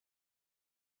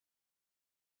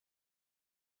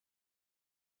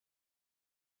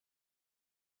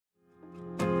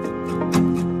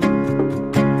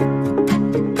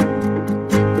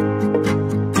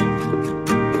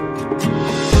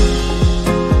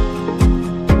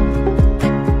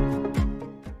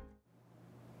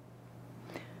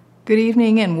Good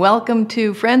evening and welcome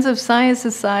to Friends of Science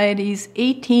Society's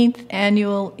 18th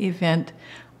annual event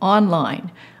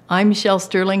online. I'm Michelle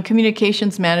Sterling,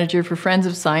 Communications Manager for Friends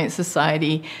of Science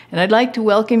Society, and I'd like to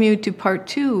welcome you to part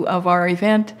 2 of our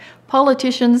event,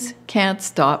 Politicians Can't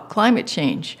Stop Climate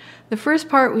Change. The first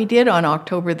part we did on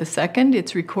October the 2nd.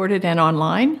 It's recorded and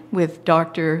online with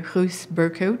Dr. Guus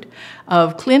Burkhout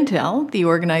of Clintel, the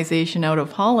organization out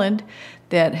of Holland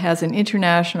that has an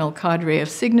international cadre of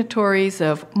signatories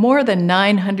of more than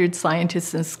 900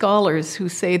 scientists and scholars who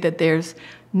say that there's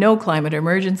no climate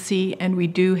emergency and we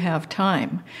do have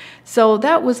time. So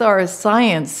that was our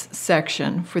science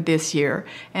section for this year.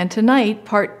 And tonight,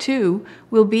 part 2,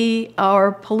 will be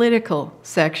our political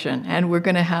section. And we're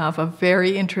going to have a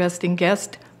very interesting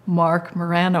guest, Marc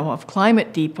Morano of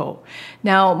Climate Depot.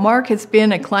 Now, Marc has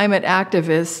been a climate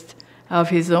activist of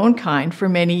his own kind for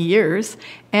many years,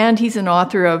 and he's an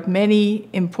author of many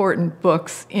important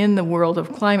books in the world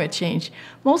of climate change,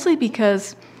 mostly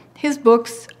because his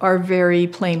books are very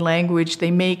plain language.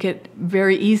 They make it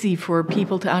very easy for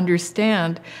people to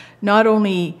understand not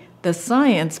only the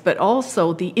science, but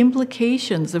also the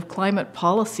implications of climate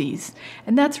policies.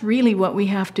 And that's really what we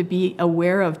have to be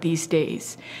aware of these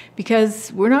days.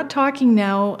 Because we're not talking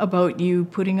now about you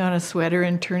putting on a sweater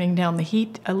and turning down the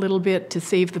heat a little bit to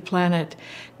save the planet.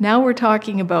 Now we're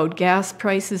talking about gas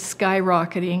prices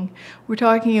skyrocketing. We're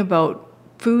talking about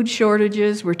food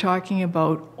shortages. We're talking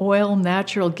about oil,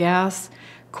 natural gas,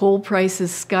 coal prices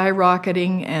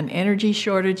skyrocketing, and energy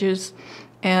shortages.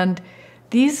 And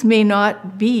these may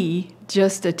not be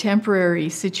just a temporary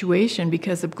situation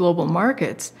because of global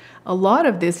markets. A lot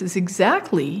of this is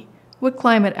exactly what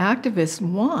climate activists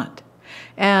want.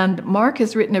 And Marc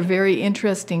has written a very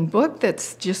interesting book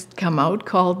that's just come out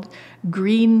called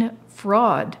Green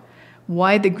Fraud: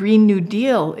 Why the Green New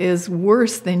Deal is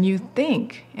Worse Than You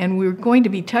Think. And we're going to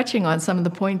be touching on some of the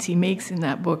points he makes in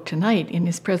that book tonight in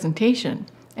his presentation.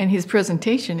 And his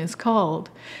presentation is called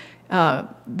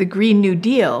The Green New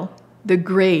Deal: The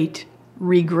Great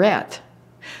Regret.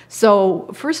 So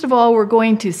first of all, we're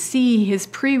going to see his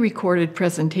pre-recorded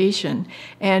presentation,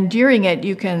 and during it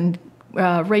you can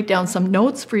write down some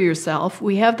notes for yourself.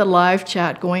 We have the live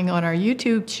chat going on our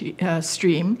YouTube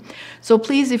stream, so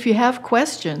please, if you have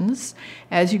questions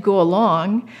as you go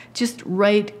along, just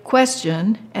write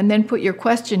question and then put your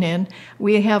question in.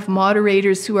 We have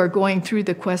moderators who are going through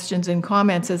the questions and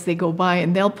comments as they go by,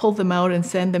 and they'll pull them out and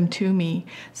send them to me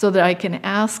so that I can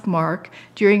ask Marc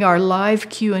during our live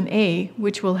Q&A,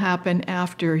 which will happen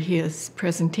after his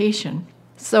presentation.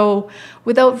 So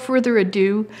without further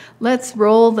ado, let's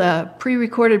roll the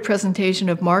pre-recorded presentation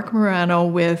of Marc Morano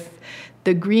with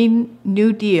The Green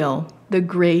New Deal: The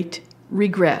Great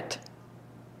Regret.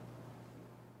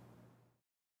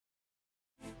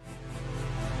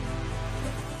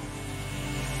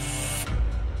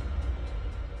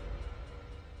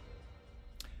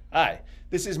 Hi,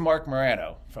 this is Marc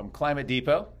Morano from Climate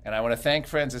Depot, and I want to thank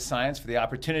Friends of Science for the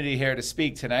opportunity here to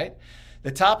speak tonight.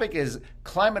 The topic is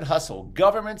Climate Hustle.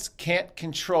 Governments can't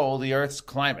control the Earth's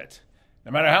climate,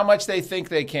 no matter how much they think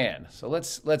they can. So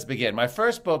let's begin. My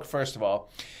first book, first of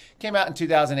all, came out in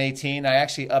 2018. I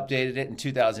actually updated it in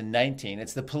 2019.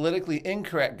 It's The Politically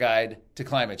Incorrect Guide to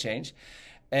Climate Change.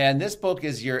 And this book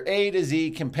is your A to Z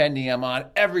compendium on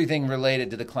everything related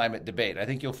to the climate debate. I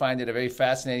think you'll find it a very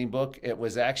fascinating book. It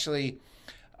was actually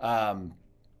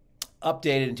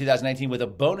updated in 2019 with a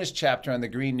bonus chapter on the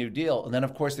Green New Deal. And then,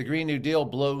 of course, the Green New Deal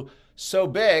blew so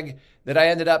big that I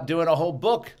ended up doing a whole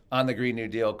book on the Green New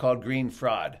Deal called Green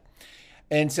Fraud.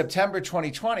 In September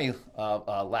 2020,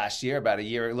 last year, about a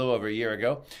little over a year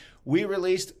ago, we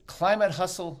released Climate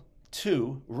Hustle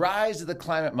 2, Rise of the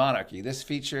Climate Monarchy. This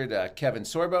featured Kevin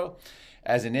Sorbo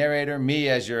as a narrator, me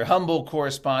as your humble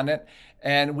correspondent,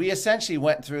 and we essentially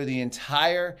went through the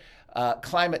entire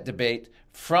climate debate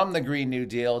from the Green New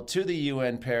Deal to the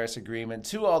UN Paris Agreement,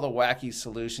 to all the wacky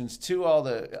solutions, to all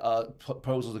the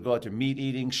proposals to go after meat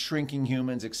eating, shrinking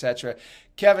humans, etc.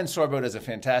 Kevin Sorbo does a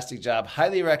fantastic job.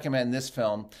 Highly recommend this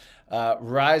film,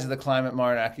 Rise of the Climate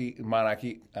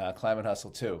Monarchy, Climate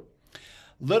Hustle 2. A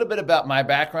little bit about my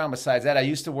background besides that. I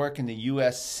used to work in the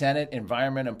U.S. Senate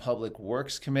Environment and Public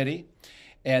Works Committee.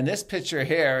 And this picture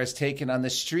here is taken on the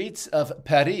streets of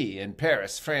Paris in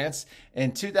Paris, France,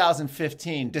 in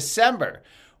 2015, December,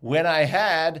 when I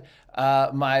had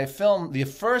my film, the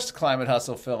first Climate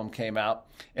Hustle film came out,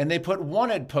 and they put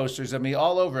wanted posters of me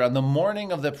all over on the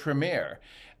morning of the premiere.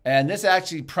 And this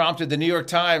actually prompted the New York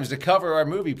Times to cover our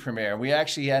movie premiere. We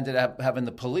actually ended up having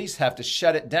the police have to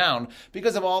shut it down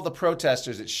because of all the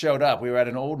protesters that showed up. We were at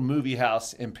an old movie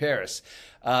house in Paris.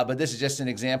 But this is just an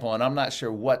example, and I'm not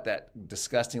sure what that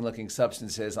disgusting looking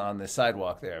substance is on the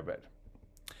sidewalk there.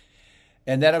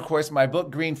 And then, of course, my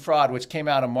book, Green Fraud, which came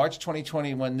out in March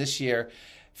 2021 this year,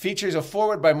 features a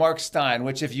foreword by Mark Stein,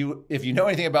 which if you know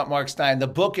anything about Mark Stein, the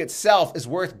book itself is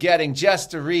worth getting just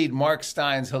to read Mark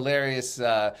Stein's hilarious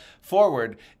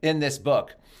foreword in this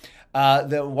book.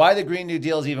 Why the Green New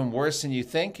Deal is even worse than you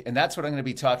think, and that's what I'm going to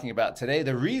be talking about today.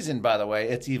 The reason, by the way,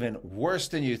 it's even worse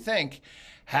than you think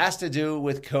has to do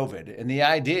with COVID and the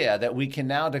idea that we can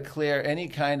now declare any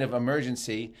kind of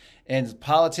emergency and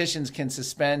politicians can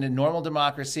suspend a normal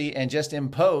democracy and just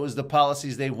impose the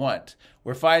policies they want.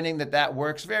 We're finding that that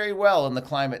works very well in the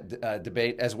climate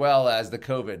debate as well as the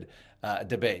COVID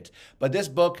debate. But this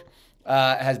book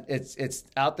it's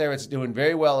out there. It's doing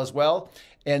very well as well.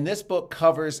 And this book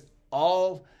covers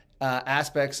all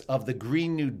aspects of the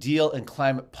Green New Deal and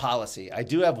climate policy. I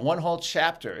do have one whole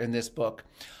chapter in this book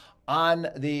on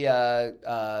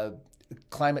the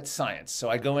climate science. So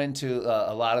I go into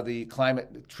a lot of the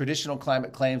traditional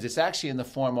climate claims. It's actually in the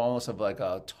form almost of like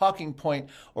a talking point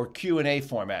or Q&A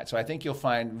format. So I think you'll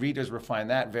find readers will find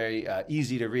that very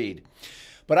easy to read.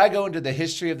 But I go into the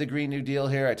history of the Green New Deal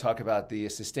here. I talk about the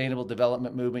Sustainable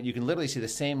Development Movement. You can literally see the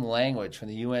same language from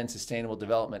the UN Sustainable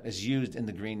Development is used in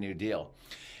the Green New Deal.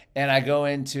 And I go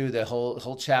into the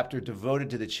whole chapter devoted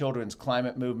to the children's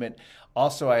climate movement.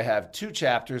 Also, I have two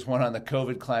chapters, one on the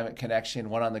COVID climate connection,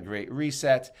 one on the Great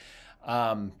Reset.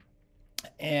 And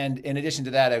in addition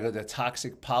to that, I go to the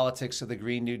toxic politics of the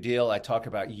Green New Deal. I talk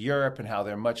about Europe and how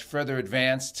they're much further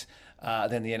advanced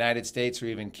than the United States or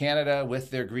even Canada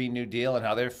with their Green New Deal and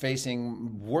how they're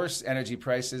facing worse energy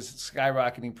prices,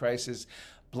 skyrocketing prices,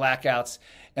 blackouts.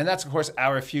 And that's, of course,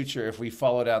 our future if we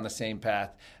follow down the same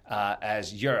path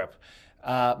as Europe.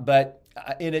 But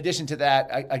in addition to that,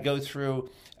 I go through,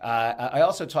 I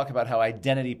also talk about how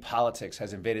identity politics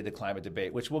has invaded the climate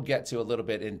debate, which we'll get to a little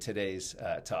bit in today's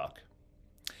talk.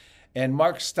 And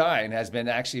Mark Stein has been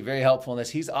actually very helpful in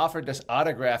this. He's offered to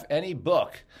autograph any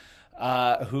book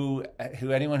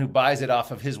anyone who buys it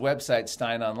off of his website,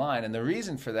 Stein Online. And the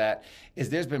reason for that is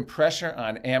there's been pressure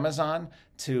on Amazon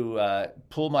to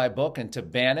pull my book and to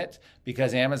ban it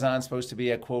because Amazon's supposed to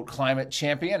be a, quote, climate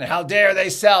champion. And how dare they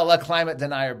sell a climate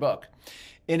denier book?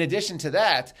 In addition to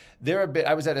that,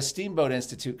 I was at a Steamboat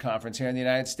Institute conference here in the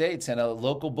United States, and a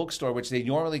local bookstore, which they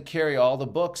normally carry all the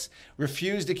books,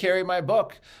 refused to carry my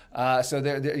book.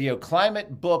 So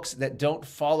climate books that don't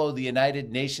follow the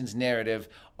United Nations narrative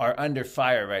are under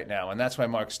fire right now, and that's why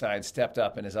Mark Stein stepped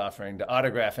up and is offering to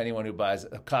autograph anyone who buys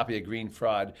a copy of Green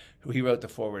Fraud, who he wrote the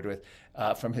foreword with,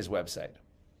 from his website.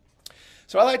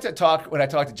 So I like to talk, when I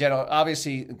talk to general,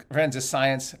 obviously Friends of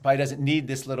Science probably doesn't need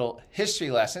this little history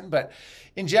lesson, but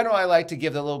in general I like to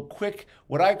give the little quick,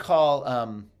 what I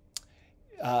call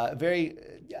very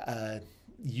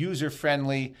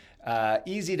user-friendly,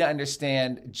 easy to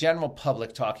understand, general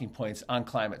public talking points on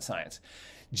climate science.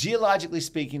 Geologically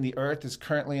speaking, the Earth is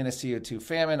currently in a CO2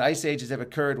 famine. Ice ages have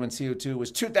occurred when CO2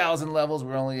 was 2,000 levels.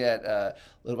 We're only at a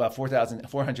little about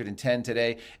 4,410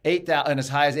 today, 8,000 and as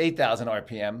high as 8,000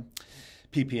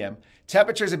 ppm.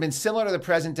 Temperatures have been similar to the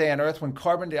present day on Earth when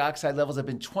carbon dioxide levels have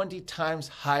been 20 times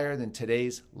higher than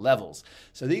today's levels.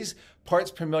 So these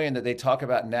parts per million that they talk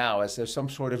about now as there's some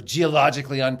sort of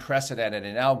geologically unprecedented.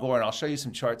 And Al Gore, and I'll show you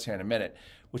some charts here in a minute,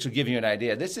 which will give you an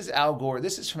idea. This is Al Gore.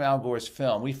 This is from Al Gore's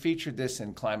film. We featured this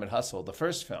in Climate Hustle, the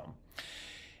first film.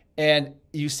 And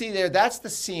you see there, that's the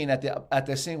scene at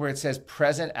the scene where it says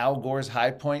present Al Gore's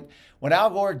high point. When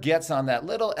Al Gore gets on that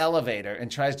little elevator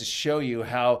and tries to show you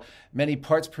how many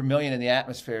parts per million in the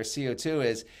atmosphere CO2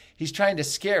 is, he's trying to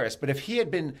scare us. But if he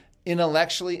had been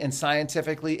intellectually and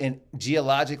scientifically and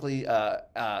geologically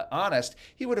honest,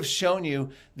 he would have shown you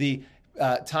the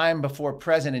time before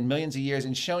present in millions of years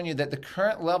and shown you that the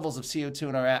current levels of CO2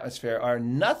 in our atmosphere are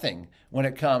nothing when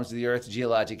it comes to the Earth's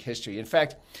geologic history. In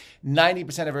fact,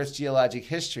 90% of Earth's geologic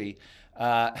history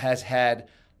has had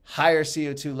higher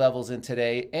CO2 levels than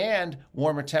today and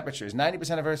warmer temperatures.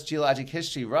 90% of Earth's geologic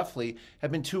history, roughly,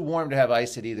 have been too warm to have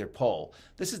ice at either pole.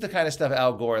 This is the kind of stuff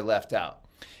Al Gore left out.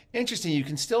 Interesting, you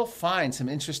can still find some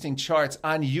interesting charts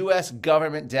on U.S.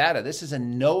 government data. This is a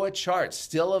NOAA chart,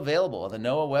 still available on the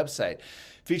NOAA website.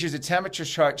 Features a temperature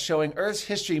chart showing Earth's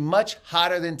history much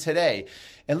hotter than today.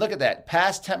 And look at that,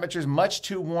 past temperatures much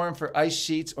too warm for ice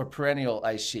sheets or perennial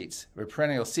ice sheets, or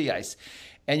perennial sea ice.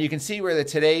 And you can see where the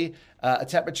today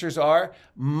temperatures are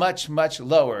much, much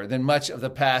lower than much of the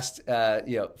past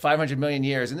 500 million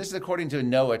years. And this is according to a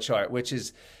NOAA chart, which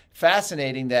is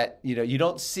fascinating that you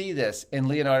don't see this in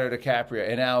Leonardo DiCaprio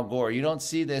and Al Gore. You don't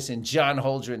see this in John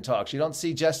Holdren talks. You don't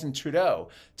see Justin Trudeau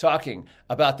talking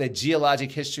about the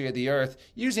geologic history of the Earth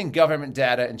using government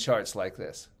data and charts like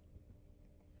this.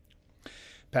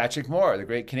 Patrick Moore, the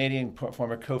great Canadian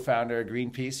former co-founder of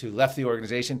Greenpeace who left the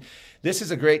organization. This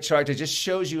is a great chart that just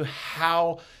shows you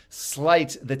how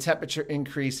slight the temperature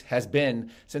increase has been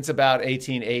since about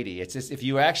 1880. It's just, if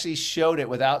you actually showed it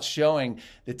without showing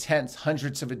the tenths,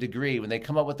 hundredths of a degree, when they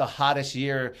come up with the hottest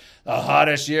year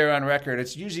on record,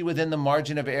 it's usually within the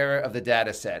margin of error of the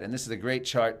data set. And this is a great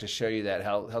chart to show you that,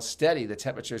 how steady the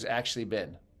temperature has actually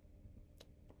been.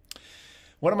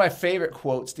 One of my favorite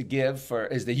quotes to give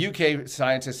is the UK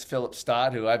scientist Philip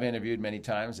Stott, who I've interviewed many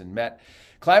times and met.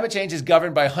 Climate change is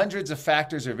governed by hundreds of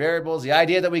factors or variables. The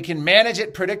idea that we can manage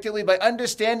it predictably by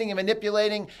understanding and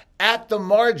manipulating at the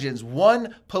margins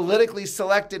one politically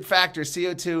selected factor,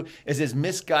 CO2, is as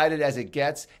misguided as it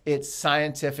gets. It's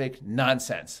scientific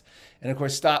nonsense. And of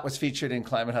course, Stott was featured in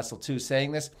Climate Hustle 2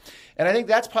 saying this. And I think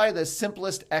that's probably the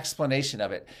simplest explanation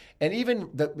of it. And even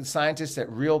the scientists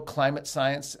at Real Climate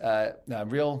Science,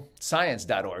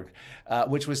 realscience.org,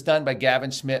 which was done by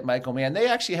Gavin Schmidt, Michael Mann, they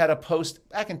actually had a post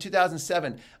back in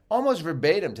 2007, almost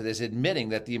verbatim to this, admitting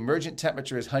that the emergent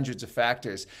temperature is hundreds of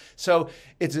factors. So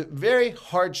it's a very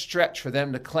hard stretch for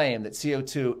them to claim that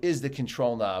CO2 is the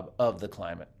control knob of the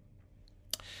climate.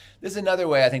 This is another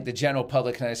way I think the general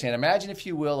public can understand. Imagine, if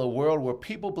you will, a world where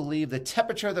people believe the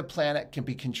temperature of the planet can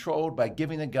be controlled by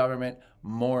giving the government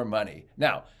more money.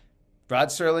 Now, Rod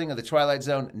Serling of the Twilight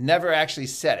Zone never actually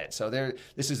said it, so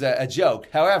this is a joke.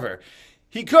 However,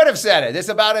 he could have said it. It's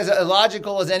about as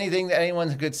illogical as anything that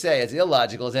anyone could say, as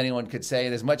illogical as anyone could say,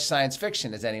 and as much science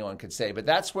fiction as anyone could say. But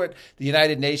that's what the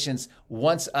United Nations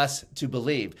wants us to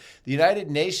believe. The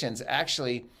United Nations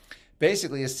actually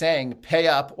basically is saying, pay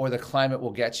up or the climate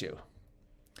will get you.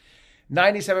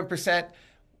 97%,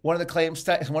 one of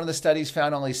the studies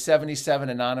found only 77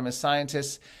 anonymous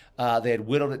scientists. They had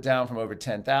whittled it down from over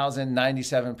 10,000.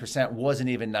 97% wasn't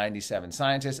even 97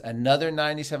 scientists. Another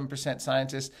 97%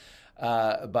 scientist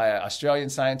by an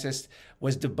Australian scientist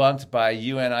was debunked by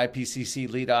UN IPCC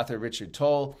lead author Richard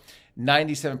Toll.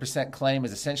 97% claim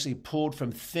is essentially pulled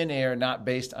from thin air, not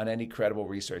based on any credible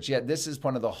research. Yet this is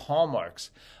one of the hallmarks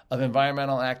of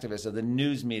environmental activists, of the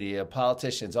news media,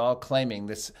 politicians, all claiming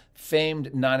this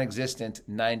famed non-existent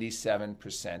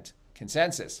 97%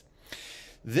 consensus.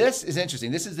 This is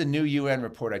interesting. This is the new UN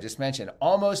report I just mentioned.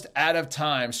 Almost out of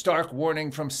time, stark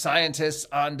warning from scientists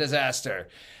on disaster.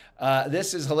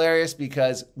 This is hilarious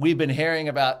because we've been hearing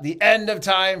about the end of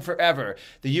time forever.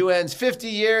 The UN's 50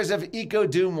 years of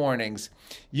eco-doom warnings.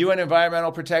 UN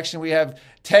environmental protection, we have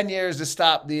 10 years to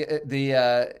stop the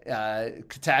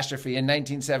catastrophe in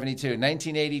 1972.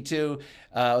 1982,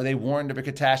 they warned of a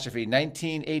catastrophe.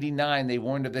 1989, they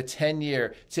warned of the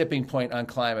 10-year tipping point on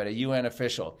climate, a UN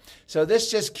official. So this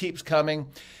just keeps coming.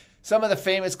 Some of the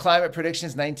famous climate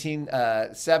predictions,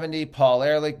 1970, Paul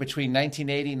Ehrlich, between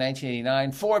 1980 and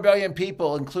 1989, 4 billion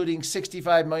people, including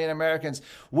 65 million Americans,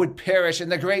 would perish in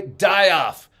the great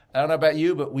die-off. I don't know about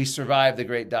you, but we survived the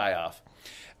great die-off.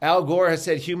 Al Gore has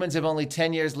said humans have only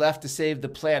 10 years left to save the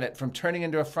planet from turning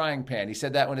into a frying pan. He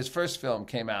said that when his first film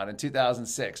came out in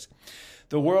 2006.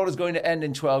 The world is going to end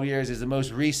in 12 years is the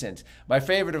most recent. My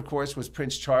favorite, of course, was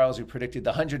Prince Charles, who predicted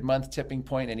the 100-month tipping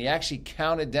point, and he actually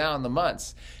counted down the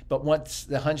months. But once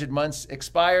the 100 months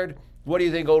expired, what do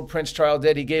you think old Prince Charles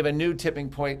did? He gave a new tipping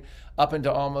point up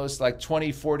into almost like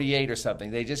 2048 or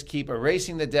something. They just keep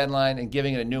erasing the deadline and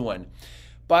giving it a new one.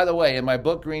 By the way, in my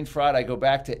book, Green Fraud, I go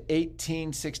back to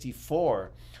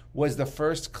 1864 was the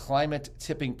first climate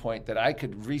tipping point that I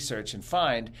could research and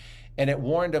find. And it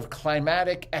warned of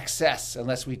climatic excess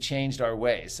unless we changed our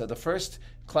ways. So the first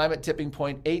climate tipping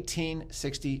point,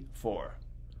 1864.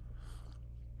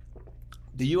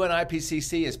 The UN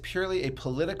IPCC is purely a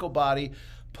political body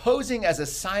posing as a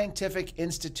scientific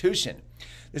institution.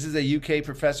 This is a UK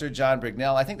professor, John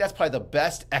Brignell. I think that's probably the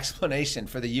best explanation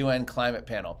for the UN climate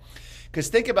panel. Because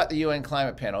think about the UN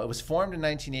climate panel. It was formed in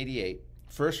 1988.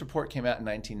 First report came out in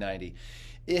 1990.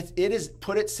 It has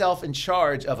put itself in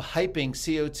charge of hyping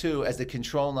CO2 as the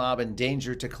control knob and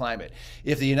danger to climate.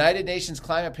 If the United Nations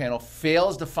Climate Panel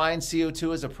fails to find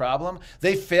CO2 as a problem,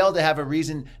 they fail to have a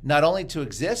reason not only to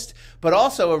exist, but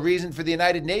also a reason for the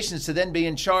United Nations to then be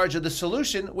in charge of the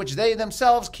solution, which they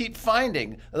themselves keep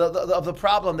finding, of the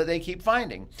problem that they keep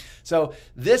finding. So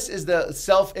this is the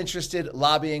self-interested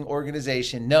lobbying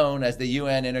organization known as the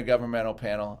UN Intergovernmental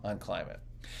Panel on Climate.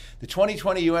 The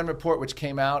 2020 UN report, which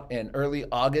came out in early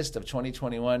August of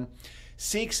 2021,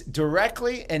 seeks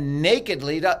directly and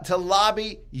nakedly to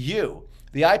lobby you.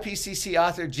 The IPCC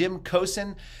author Jim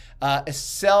Cosin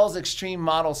sells extreme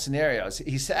model scenarios.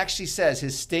 He actually says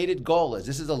his stated goal is,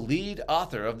 this is a lead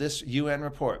author of this UN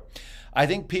report, I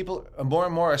think people more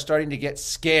and more are starting to get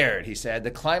scared, he said.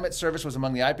 The climate service was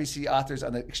among the IPCC authors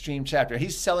on the extreme chapter.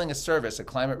 He's selling a service, a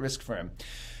climate risk firm.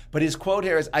 But his quote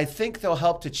here is, I think they'll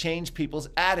help to change people's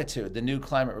attitude, the new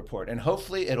climate report, and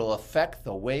hopefully it'll affect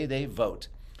the way they vote.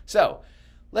 So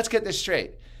let's get this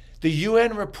straight. The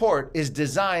UN report is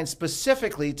designed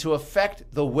specifically to affect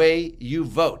the way you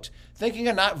vote. Thinking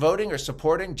of not voting or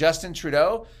supporting Justin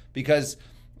Trudeau because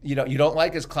you don't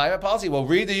like his climate policy? Well,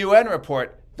 read the UN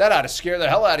report. That ought to scare the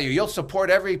hell out of you. You'll support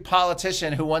every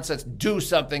politician who wants us to do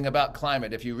something about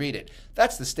climate if you read it.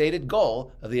 That's the stated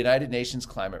goal of the United Nations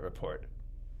Climate Report.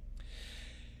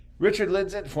 Richard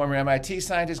Lindzen, former MIT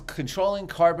scientist, controlling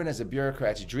carbon is a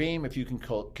bureaucrat's dream. If you can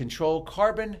control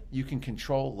carbon, you can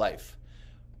control life.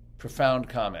 Profound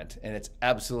comment, and it's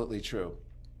absolutely true.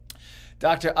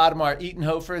 Dr. Admar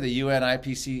Etenhofer, the UN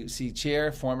IPCC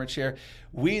chair, former chair,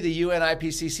 we, the UN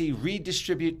IPCC,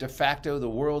 redistribute de facto the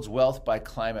world's wealth by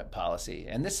climate policy.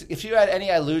 And this, if you had any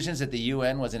illusions that the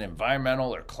UN was an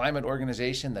environmental or climate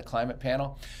organization, the climate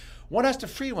panel, one has to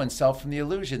free oneself from the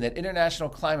illusion that international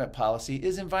climate policy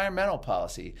is environmental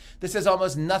policy. This has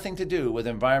almost nothing to do with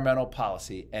environmental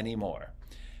policy anymore.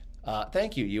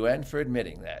 Thank you, UN, for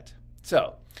admitting that.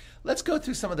 So, let's go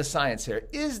through some of the science here.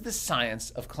 Is the science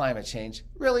of climate change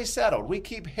really settled? We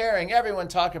keep hearing everyone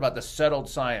talk about the settled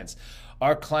science.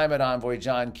 Our climate envoy,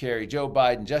 John Kerry, Joe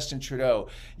Biden, Justin Trudeau,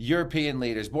 European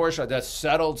leaders, Boris Johnson, the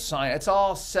settled science. It's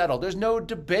all settled. There's no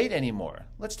debate anymore.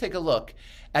 Let's take a look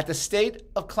at the state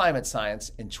of climate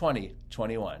science in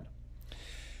 2021.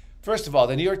 First of all,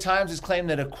 the New York Times has claimed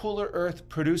that a cooler Earth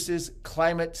produces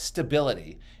climate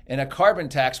stability, and a carbon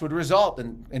tax would result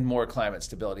in more climate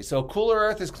stability. So a cooler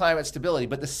Earth is climate stability,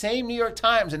 but the same New York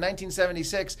Times in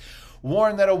 1976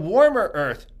 warned that a warmer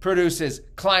Earth produces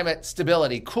climate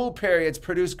stability. Cool periods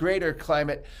produce greater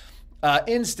climate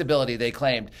instability, they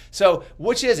claimed. So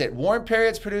which is it? Warm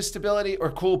periods produce stability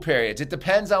or cool periods? It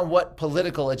depends on what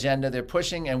political agenda they're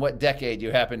pushing and what decade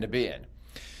you happen to be in.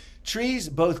 Trees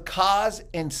both cause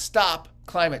and stop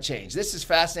climate change. This is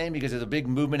fascinating because there's a big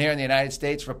movement here in the United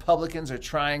States. Republicans are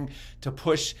trying to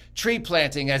push tree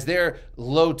planting as their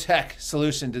low-tech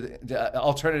solution to the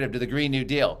alternative to the Green New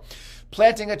Deal.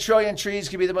 Planting 1 trillion trees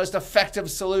could be the most effective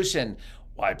solution.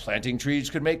 Why planting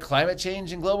trees could make climate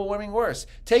change and global warming worse.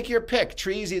 Take your pick.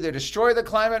 Trees either destroy the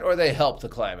climate or they help the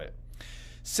climate.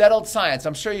 Settled science.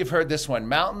 I'm sure you've heard this one.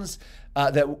 Mountains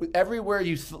that everywhere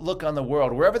you look on the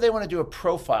world, wherever they want to do a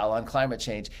profile on climate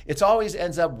change, it always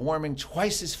ends up warming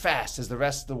twice as fast as the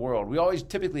rest of the world. We always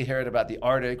typically hear it about the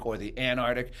Arctic or the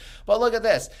Antarctic. But look at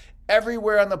this.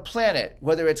 Everywhere on the planet,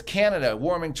 whether it's Canada,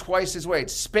 warming twice as rate,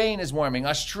 Spain is warming,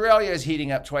 Australia is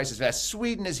heating up twice as fast,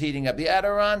 Sweden is heating up, the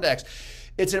Adirondacks.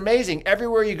 It's amazing.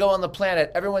 Everywhere you go on the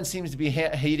planet, everyone seems to be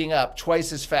heating up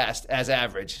twice as fast as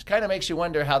average. It kind of makes you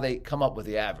wonder how they come up with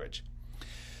the average.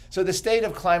 So the state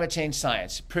of climate change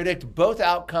science. Predict both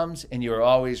outcomes and you're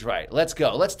always right. Let's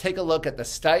go. Let's take a look at the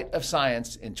state of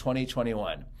science in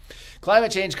 2021.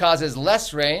 Climate change causes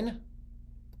less rain.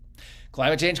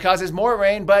 Climate change causes more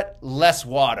rain, but less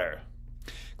water.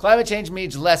 Climate change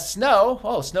means less snow.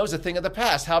 Oh, snow's a thing of the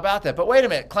past. How about that? But wait a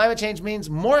minute. Climate change means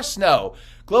more snow.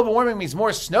 Global warming means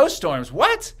more snowstorms.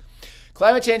 What?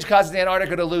 Climate change causes the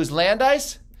Antarctica to lose land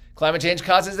ice. Climate change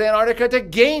causes the Antarctica to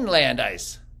gain land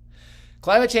ice.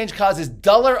 Climate change causes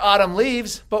duller autumn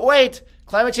leaves. But wait,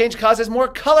 climate change causes more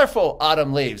colorful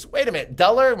autumn leaves. Wait a minute.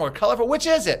 Duller, more colorful? Which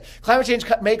is it? Climate change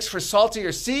makes for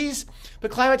saltier seas,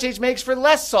 but climate change makes for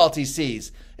less salty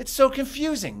seas. It's so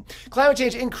confusing. Climate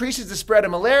change increases the spread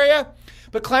of malaria,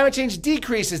 but climate change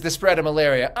decreases the spread of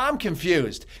malaria. I'm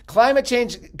confused. Climate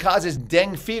change causes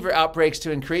dengue fever outbreaks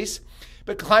to increase,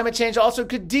 but climate change also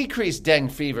could decrease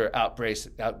dengue fever outbreaks.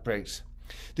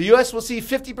 The U.S. will see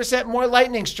 50% more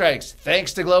lightning strikes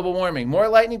thanks to global warming. More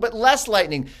lightning, but less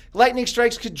lightning. Lightning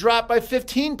strikes could drop by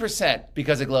 15%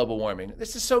 because of global warming.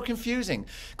 This is so confusing.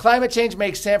 Climate change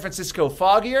makes San Francisco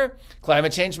foggier.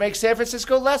 Climate change makes San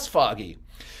Francisco less foggy.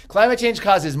 Climate change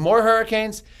causes more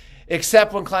hurricanes,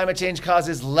 except when climate change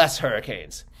causes less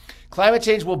hurricanes. Climate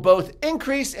change will both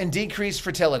increase and decrease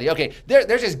fertility. Okay, they're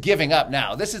just giving up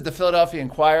now. This is the Philadelphia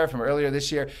Inquirer from earlier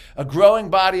this year. A growing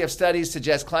body of studies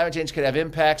suggests climate change could have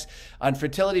impacts on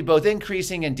fertility, both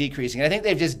increasing and decreasing. And I think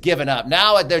they've just given up.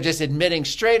 Now they're just admitting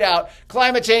straight out,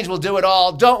 climate change will do it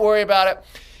all. Don't worry about it.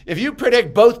 If you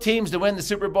predict both teams to win the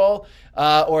Super Bowl,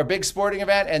 or a big sporting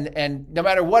event, and no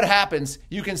matter what happens,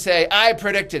 you can say, I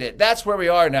predicted it. That's where we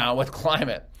are now with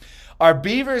climate. Are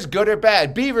beavers good or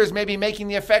bad? Beavers may be making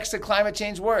the effects of climate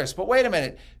change worse. But wait a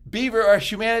minute. Beaver are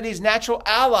humanity's natural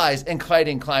allies in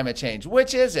fighting climate change.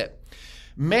 Which is it?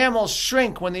 Mammals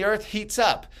shrink when the earth heats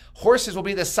up. Horses will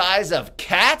be the size of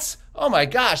cats? Oh my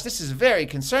gosh, this is very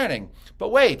concerning. But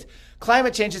wait,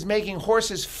 climate change is making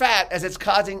horses fat as it's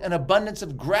causing an abundance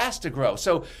of grass to grow.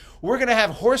 So we're going to have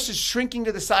horses shrinking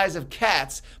to the size of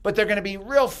cats, but they're going to be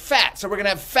real fat. So we're going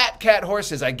to have fat cat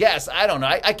horses, I guess. I don't know.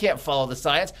 I can't follow the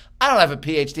science. I don't have a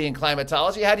PhD in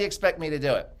climatology. How do you expect me to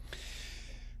do it?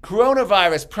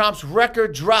 Coronavirus prompts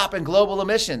record drop in global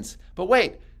emissions. But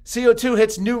wait, CO2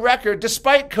 hits new record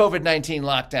despite COVID-19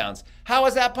 lockdowns. How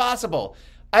is that possible?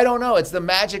 I don't know. It's the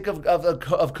magic of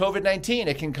COVID-19.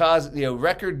 It can cause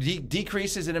record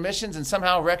decreases in emissions and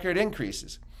somehow record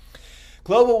increases.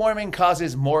 Global warming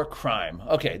causes more crime.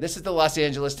 Okay, this is the Los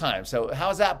Angeles Times. So how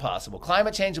is that possible?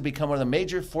 Climate change will become one of the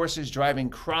major forces driving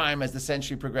crime as the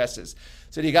century progresses.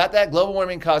 So you got that? Global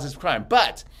warming causes crime.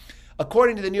 But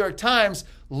according to the New York Times,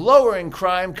 lowering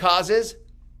crime causes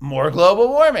more global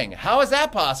warming. How is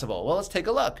that possible? Well, let's take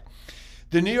a look.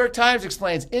 The New York Times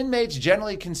explains inmates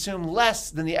generally consume less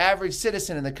than the average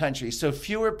citizen in the country, so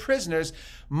fewer prisoners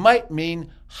might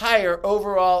mean higher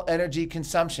overall energy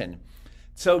consumption.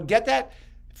 So get that?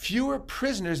 Fewer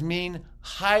prisoners mean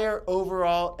higher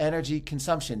overall energy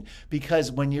consumption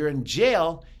because when you're in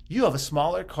jail, you have a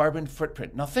smaller carbon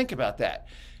footprint. Now think about that.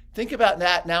 Think about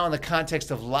that now in the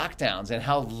context of lockdowns and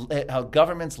how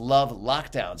governments love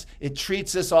lockdowns. It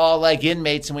treats us all like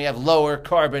inmates and we have lower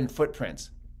carbon footprints.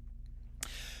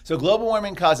 So global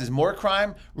warming causes more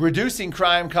crime. Reducing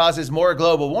crime causes more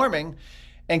global warming.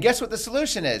 And guess what the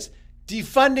solution is?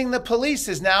 Defunding the police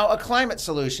is now a climate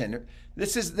solution.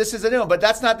 This is a new one, but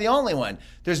that's not the only one.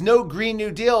 There's no Green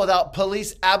New Deal without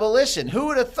police abolition. Who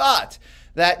would have thought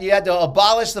that you had to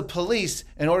abolish the police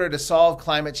in order to solve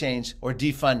climate change or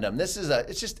defund them?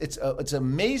 It's an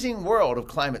amazing world of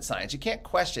climate science. You can't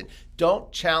question.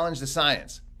 Don't challenge the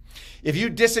science. If you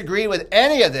disagree with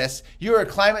any of this, you're a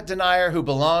climate denier who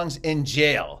belongs in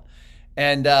jail.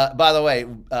 And by the way,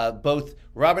 both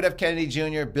Robert F. Kennedy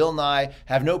Jr., Bill Nye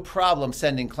have no problem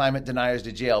sending climate deniers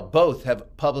to jail. Both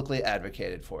have publicly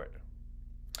advocated for it.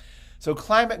 So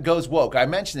climate goes woke. I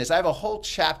mentioned this. I have a whole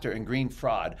chapter in Green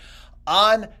Fraud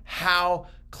on how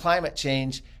climate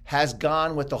change has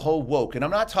gone with the whole woke. And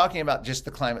I'm not talking about just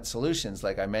the climate solutions,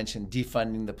 like I mentioned,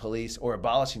 defunding the police or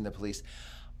abolishing the police.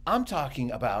 I'm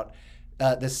talking about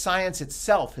the science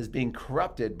itself is being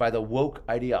corrupted by the woke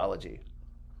ideology.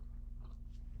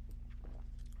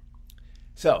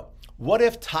 So, what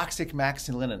if toxic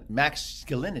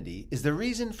masculinity is the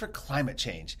reason for climate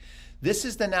change? This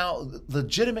is the now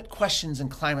legitimate questions in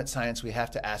climate science we have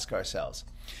to ask ourselves.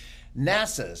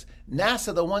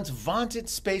 NASA, the once vaunted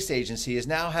space agency,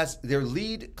 now has their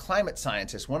lead climate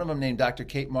scientist, one of them named Dr.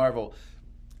 Kate Marvel,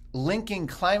 linking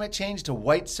climate change to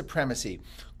white supremacy.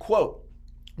 Quote,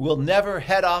 "We'll never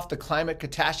head off the climate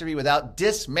catastrophe without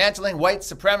dismantling white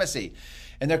supremacy."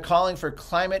 And they're calling for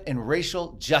climate and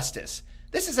racial justice.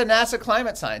 This is a NASA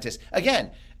climate scientist.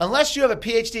 Again, unless you have a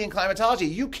PhD in climatology,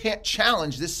 you can't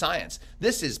challenge this science.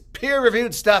 This is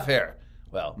peer-reviewed stuff here.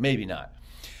 Well, maybe not.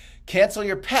 Cancel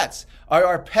your pets. Are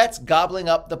our pets gobbling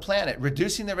up the planet?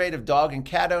 Reducing the rate of dog and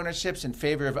cat ownerships in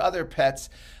favor of other pets,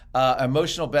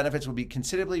 emotional benefits will be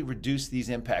considerably reduce these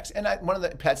impacts. And one of the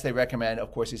pets they recommend,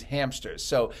 of course, is hamsters.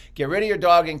 So get rid of your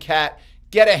dog and cat.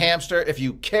 Get a hamster if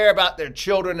you care about their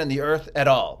children and the earth at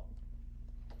all.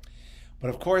 But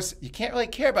of course, you can't really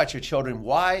care about your children.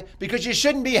 Why? Because you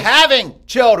shouldn't be having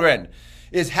children.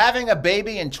 Is having a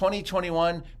baby in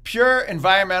 2021 pure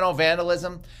environmental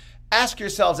vandalism? Ask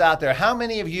yourselves out there, how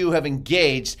many of you have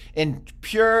engaged in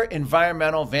pure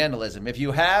environmental vandalism? If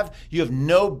you have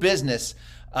no business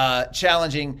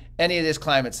challenging any of this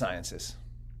climate sciences.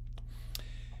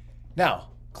 Now,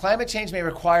 climate change may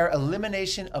require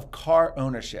elimination of car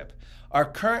ownership. Our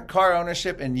current car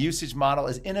ownership and usage model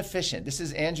is inefficient. This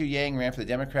is Andrew Yang, ran for the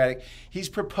Democratic. He's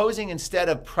proposing, instead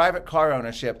of private car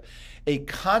ownership, a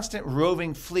constant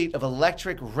roving fleet of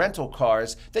electric rental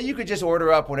cars that you could just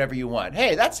order up whenever you want.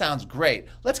 Hey, that sounds great.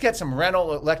 Let's get some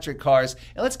rental electric cars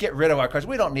and let's get rid of our cars.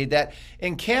 We don't need that.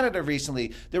 In Canada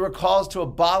recently, there were calls to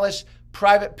abolish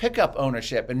private pickup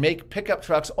ownership and make pickup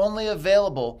trucks only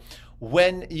available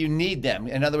when you need them.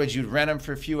 In other words, you'd rent them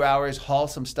for a few hours, haul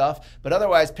some stuff, but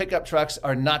otherwise pickup trucks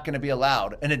are not going to be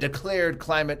allowed in a declared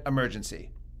climate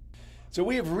emergency. So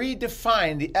we have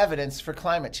redefined the evidence for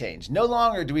climate change. No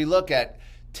longer do we look at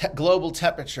global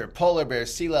temperature, polar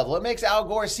bears, sea level. It makes Al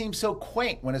Gore seem so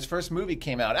quaint when his first movie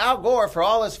came out. Al Gore, for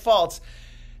all his faults,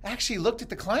 actually looked at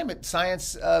the climate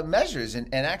science measures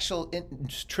and actual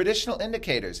traditional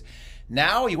indicators.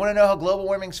 Now, you want to know how global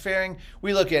warming's faring?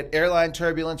 We look at airline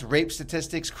turbulence, rape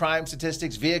statistics, crime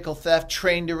statistics, vehicle theft,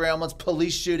 train derailments,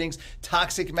 police shootings,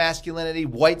 toxic masculinity,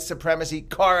 white supremacy,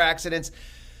 car accidents.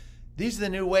 These are the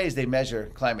new ways they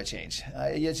measure climate change.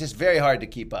 It's just very hard to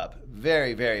keep up.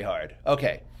 Very, very hard.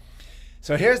 Okay,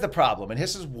 so here's the problem, and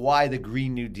this is why the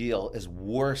Green New Deal is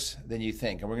worse than you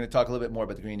think. And we're going to talk a little bit more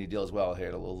about the Green New Deal as well here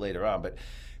a little later on. But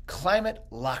climate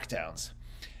lockdowns.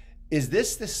 Is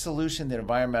this the solution that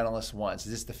environmentalists want?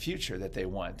 Is this the future that they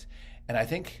want? And I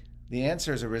think the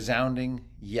answer is a resounding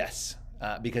yes,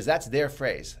 because that's their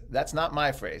phrase. That's not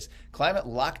my phrase. Climate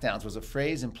lockdowns was a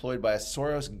phrase employed by a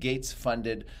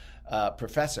Soros-Gates-funded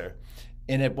professor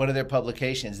in one of their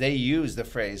publications. They use the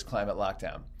phrase climate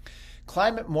lockdown.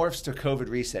 Climate morphs to COVID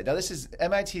reset. Now, this is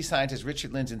MIT scientist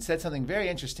Richard Lindzen said something very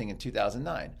interesting in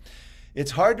 2009.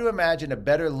 It's hard to imagine a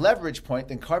better leverage point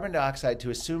than carbon dioxide to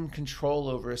assume control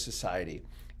over a society.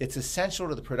 It's essential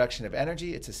to the production of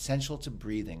energy. It's essential to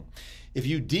breathing. If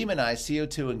you demonize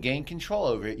CO2 and gain control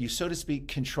over it, you, so to speak,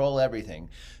 control everything.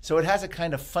 So it has a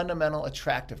kind of fundamental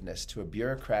attractiveness to a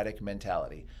bureaucratic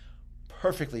mentality.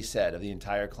 Perfectly said of the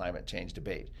entire climate change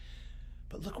debate.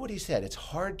 But look what he said. It's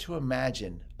hard to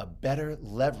imagine a better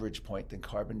leverage point than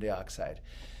carbon dioxide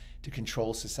to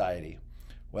control society.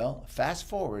 Well, fast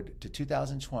forward to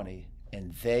 2020,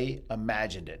 and they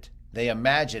imagined it. They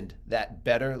imagined that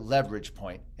better leverage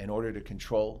point in order to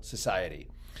control society.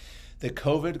 The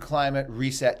COVID climate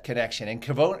reset connection. And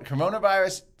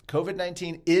coronavirus,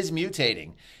 COVID-19, is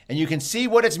mutating. And you can see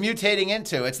what it's mutating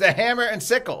into. It's the hammer and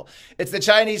sickle. It's the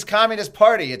Chinese Communist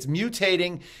Party. It's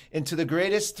mutating into the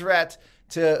greatest threat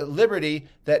to liberty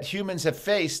that humans have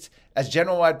faced as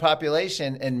general-wide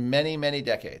population in many, many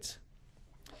decades.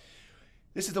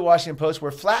 This is the Washington Post. We're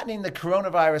flattening the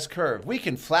coronavirus curve. We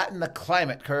can flatten the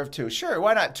climate curve too. Sure,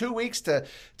 why not? 2 weeks to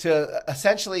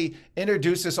essentially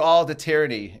introduce us all to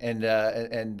tyranny and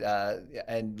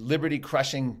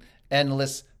liberty-crushing,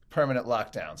 endless, permanent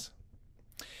lockdowns.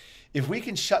 If we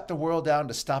can shut the world down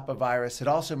to stop a virus, it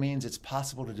also means it's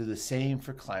possible to do the same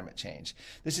for climate change.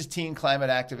 This is teen climate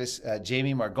activist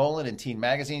Jamie Margolin in Teen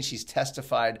Magazine. She's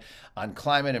testified on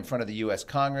climate in front of the U.S.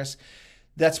 Congress.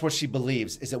 That's what she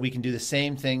believes, is that we can do the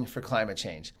same thing for climate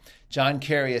change. John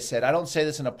Kerry has said, I don't say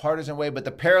this in a partisan way, but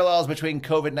the parallels between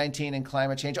COVID-19 and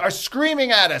climate change are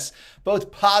screaming at us,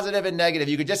 both positive and negative.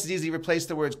 You could just as easily replace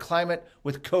the words climate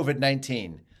with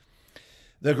COVID-19.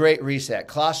 The Great Reset.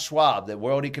 Klaus Schwab, the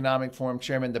World Economic Forum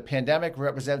chairman, the pandemic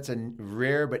represents a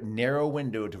rare but narrow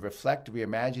window to reflect,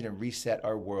 reimagine, and reset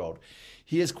our world.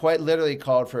 He has quite literally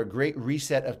called for a great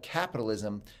reset of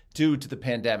capitalism due to the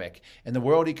pandemic. And the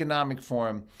World Economic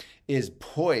Forum is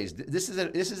poised. This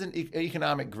is an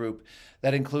economic group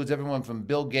that includes everyone from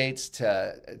Bill Gates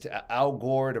to Al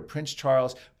Gore to Prince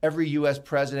Charles, every U.S.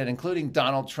 president, including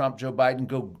Donald Trump, Joe Biden,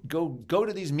 go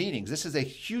to these meetings. This is a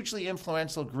hugely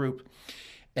influential group.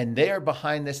 And they are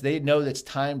behind this. They know that it's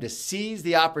time to seize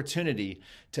the opportunity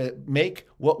to make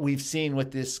what we've seen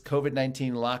with this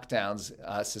COVID-19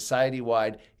 lockdowns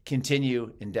society-wide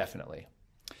continue indefinitely.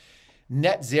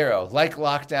 Net zero, like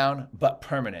lockdown, but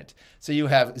permanent. So you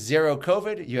have zero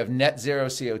COVID, you have net zero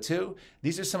CO2.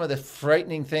 These are some of the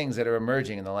frightening things that are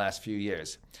emerging in the last few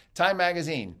years. Time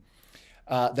magazine.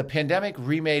 The pandemic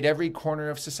remade every corner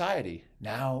of society.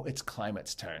 Now it's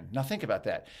climate's turn. Now think about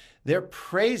that. They're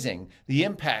praising the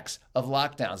impacts of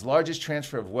lockdowns, largest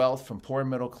transfer of wealth from poor and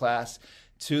middle class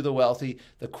to the wealthy.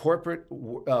 The corporate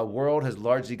world has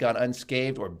largely gone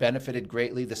unscathed or benefited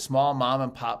greatly. The small mom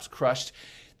and pops crushed.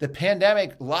 The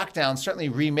pandemic lockdown certainly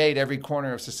remade every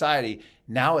corner of society.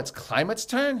 Now it's climate's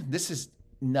turn? This is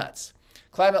nuts.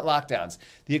 Climate lockdowns.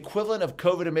 The equivalent of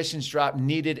COVID emissions drop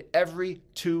needed every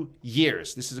 2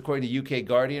 years. This is according to UK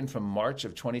Guardian from March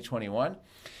of 2021.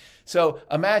 So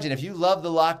imagine if you love the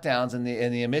lockdowns and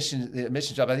the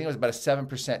emissions drop. I think it was about a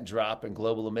 7% drop in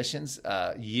global emissions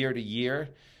year to year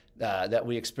that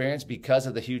we experienced because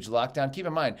of the huge lockdown. Keep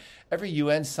in mind, every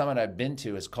UN summit I've been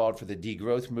to has called for the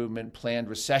degrowth movement, planned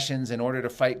recessions in order to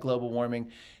fight global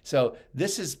warming. So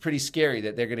this is pretty scary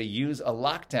that they're going to use a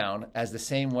lockdown as the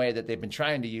same way that they've been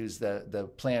trying to use the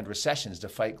planned recessions to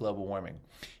fight global warming.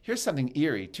 Here's something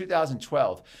eerie.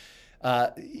 2012,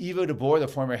 Ivo de Boer, the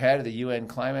former head of the UN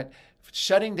climate,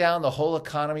 shutting down the whole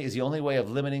economy is the only way of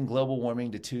limiting global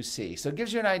warming to 2C. So it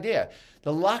gives you an idea.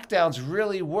 The lockdowns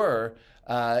really were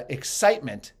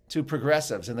excitement to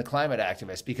progressives and the climate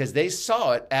activists because they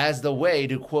saw it as the way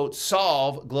to, quote,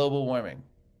 solve global warming.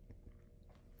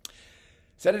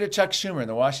 Senator Chuck Schumer,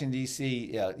 the Washington,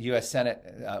 D.C. U.S. Senate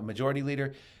Majority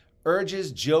Leader,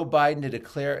 urges Joe Biden to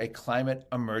declare a climate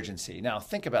emergency. Now,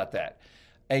 think about that.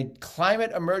 A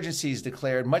climate emergency is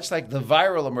declared, much like the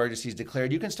viral emergency is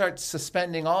declared. You can start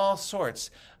suspending all sorts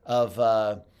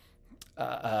of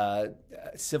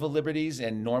civil liberties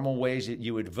and normal ways that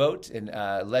you would vote in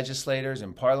legislators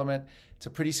and parliament. It's a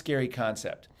pretty scary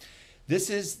concept. This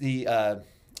is the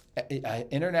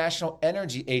International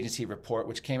Energy Agency report,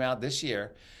 which came out this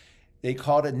year. They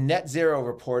called a net zero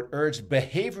report, urged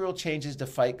behavioral changes to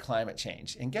fight climate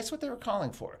change. And guess what they were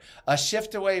calling for? A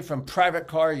shift away from private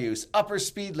car use, upper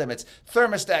speed limits,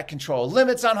 thermostat control,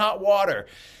 limits on hot water,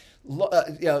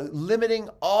 limiting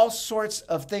all sorts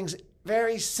of things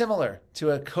very similar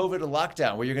to a COVID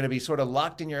lockdown, where you're going to be sort of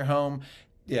locked in your home,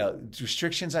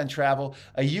 restrictions on travel.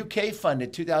 A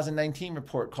UK-funded 2019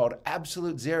 report called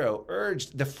Absolute Zero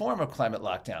urged the form of climate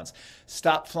lockdowns.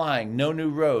 Stop flying, no new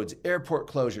roads, airport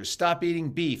closures, stop eating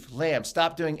beef, lamb,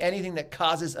 stop doing anything that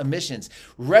causes emissions,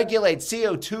 regulate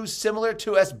CO2 similar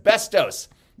to asbestos.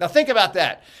 Now think about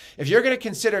that. If you're going to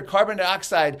consider carbon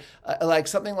dioxide like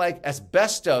something like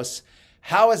asbestos,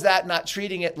 how is that not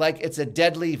treating it like it's a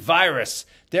deadly virus?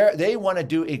 They want to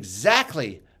do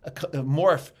exactly a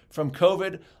morph from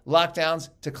COVID lockdowns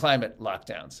to climate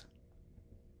lockdowns.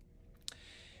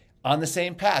 On the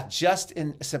same path, just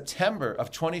in September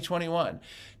of 2021,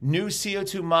 new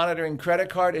CO2 monitoring credit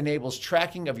card enables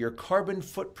tracking of your carbon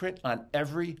footprint on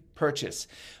every purchase.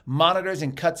 Monitors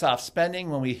and cuts off spending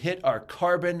when we hit our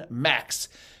carbon max.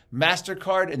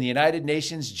 MasterCard and the United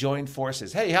Nations join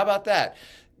forces. Hey, how about that?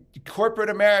 Corporate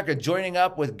America joining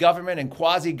up with government and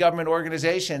quasi-government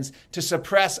organizations to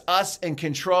suppress us and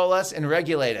control us and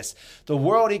regulate us. The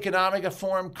World Economic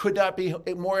Forum could not be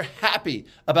more happy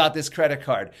about this credit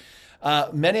card.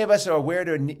 Many of us are aware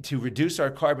to reduce our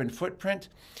carbon footprint.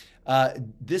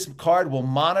 This card will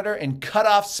monitor and cut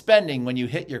off spending when you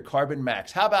hit your carbon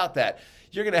max. How about that?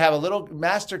 You're going to have a little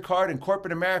MasterCard, and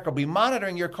corporate America will be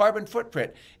monitoring your carbon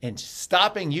footprint and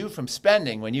stopping you from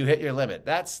spending when you hit your limit.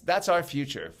 That's our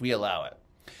future if we allow it.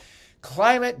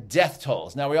 Climate death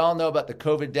tolls. Now, we all know about the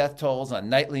COVID death tolls on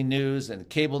nightly news and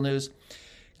cable news.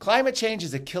 Climate change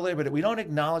is a killer, but we don't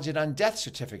acknowledge it on death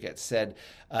certificates, said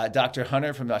Dr.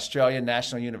 Hunter from the Australian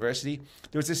National University.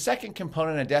 There was a second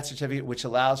component of death certificate which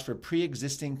allows for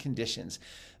pre-existing conditions.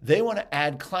 They want to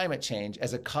add climate change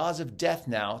as a cause of death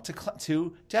now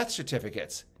to death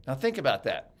certificates. Now think about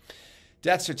that.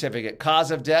 Death certificate,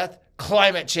 cause of death,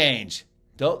 climate change.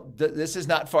 This is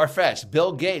not far-fetched.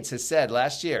 Bill Gates has said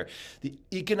last year, the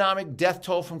economic death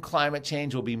toll from climate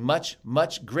change will be much,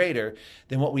 much greater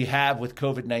than what we have with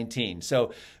COVID-19.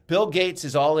 So Bill Gates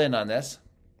is all in on this.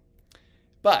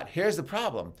 But here's the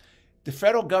problem. The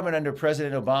federal government under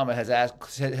President Obama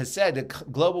has said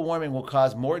that global warming will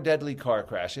cause more deadly car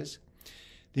crashes.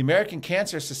 The American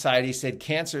Cancer Society said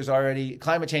climate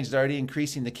change is already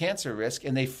increasing the cancer risk,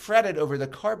 and they fretted over the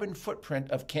carbon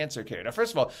footprint of cancer care. Now,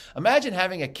 first of all, imagine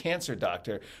having a cancer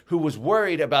doctor who was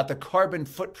worried about the carbon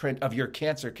footprint of your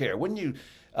cancer care. Wouldn't you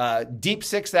deep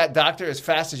six that doctor as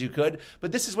fast as you could?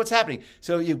 But this is what's happening.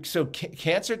 So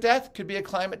cancer death could be a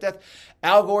climate death.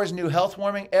 Al Gore's new health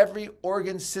warming, every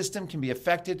organ system can be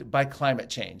affected by climate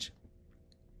change.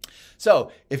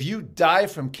 So if you die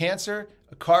from cancer,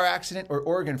 a car accident, or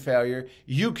organ failure,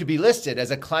 you could be listed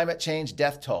as a climate change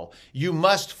death toll. You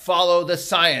must follow the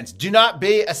science. Do not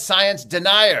be a science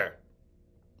denier.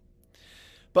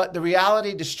 But the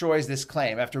reality destroys this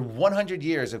claim. After 100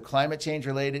 years of climate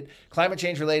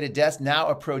change-related deaths now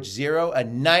approach zero, a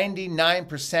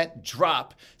 99%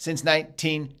 drop since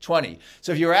 1920.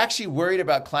 So if you're actually worried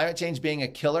about climate change being a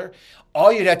killer, all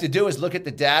you'd have to do is look at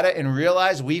the data and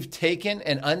realize we've taken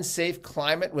an unsafe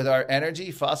climate with our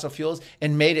energy, fossil fuels,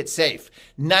 and made it safe.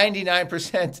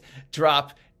 99%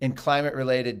 drop in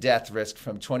climate-related death risk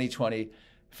from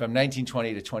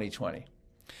 1920 to 2020.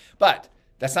 But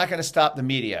that's not going to stop the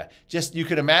media. Just, you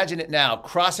could imagine it now,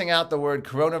 crossing out the word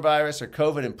coronavirus or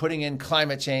COVID and putting in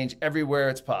climate change everywhere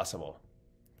it's possible.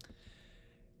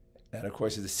 That, of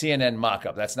course, is the CNN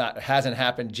mock-up. Hasn't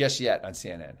happened just yet on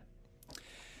CNN.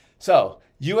 So,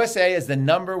 USA is the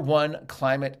 #1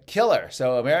 climate killer.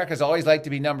 So America's always liked to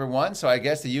be #1, so I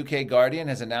guess the UK Guardian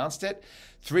has announced it.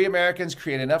 3 Americans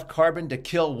create enough carbon to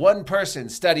kill 1 person,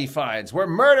 study finds. We're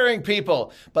murdering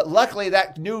people. But luckily,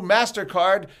 that new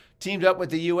MasterCard teamed up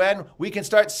with the UN. We can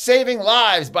start saving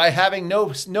lives by having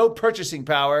no purchasing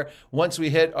power once we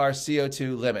hit our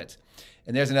CO2 limit.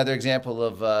 And there's another example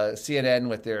of CNN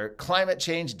with their climate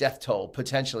change death toll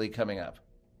potentially coming up.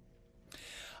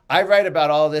 I write about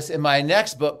all this in my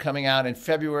next book coming out in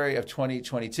February of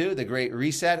 2022, The Great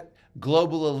Reset,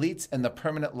 global elites, and the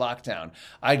permanent lockdown.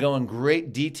 I go in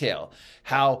great detail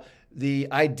how the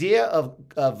idea of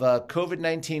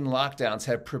COVID-19 lockdowns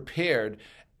have prepared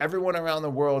everyone around the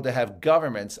world to have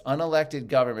governments, unelected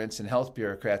governments and health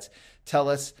bureaucrats tell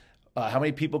us how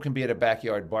many people can be at a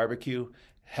backyard barbecue,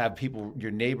 have people,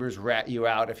 your neighbors rat you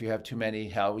out if you have too many,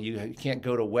 how you can't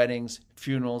go to weddings,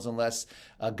 funerals unless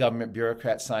a government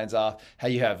bureaucrat signs off, how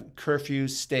you have curfews,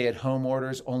 stay-at-home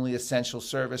orders, only essential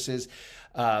services,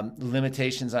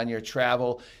 limitations on your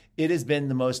travel. It has been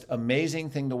the most amazing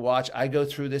thing to watch. I go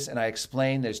through this and I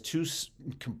explain. There's two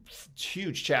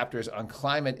huge chapters on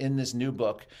climate in this new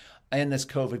book, in this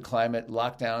COVID climate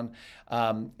lockdown.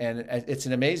 And it's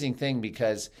an amazing thing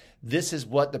because this is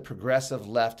what the progressive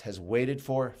left has waited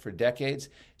for decades.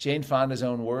 Jane Fonda's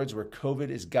own words were, COVID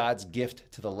is God's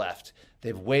gift to the left.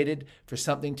 They've waited for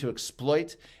something to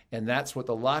exploit, and that's what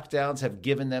the lockdowns have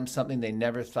given them, something they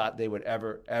never thought they would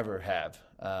ever have.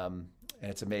 And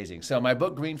it's amazing. So my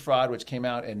book, Green Fraud, which came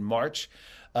out in March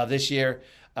of this year,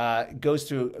 goes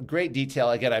through great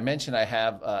detail. Again, I mentioned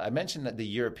that the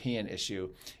European issue,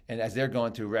 and as they're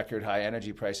going through record high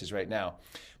energy prices right now.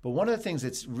 But one of the things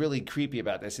that's really creepy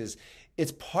about this is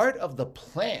it's part of the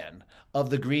plan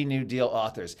of the Green New Deal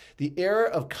authors. The era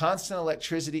of constant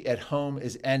electricity at home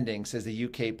is ending, says the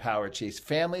UK power chiefs.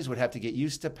 Families would have to get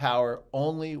used to power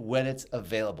only when it's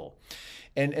available.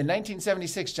 And in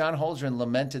 1976, John Holdren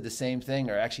lamented the same thing,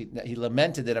 or actually he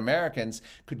lamented that Americans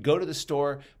could go to the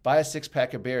store, buy a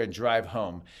six-pack of beer, and drive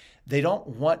home. They don't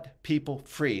want people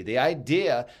free. The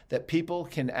idea that people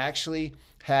can actually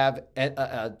have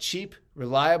a cheap,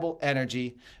 reliable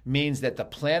energy means that the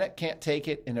planet can't take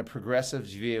it in a progressive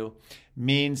view,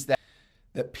 means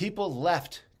that people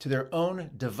left to their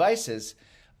own devices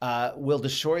will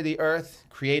destroy the earth,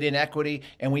 create inequity,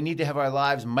 and we need to have our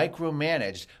lives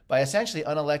micromanaged by essentially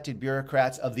unelected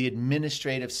bureaucrats of the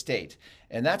administrative state.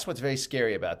 And that's what's very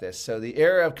scary about this. So the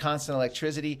era of constant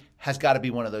electricity has got to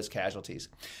be one of those casualties.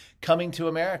 Coming to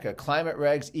America, climate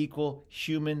regs equal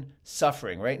human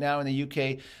suffering. Right now in the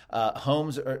UK,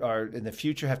 homes are in the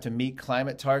future have to meet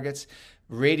climate targets.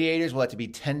 Radiators will have to be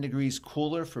 10 degrees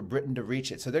cooler for Britain to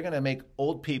reach it. So they're going to make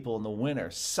old people in the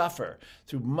winter suffer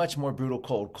through much more brutal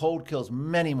cold. Cold kills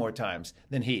many more times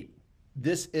than heat.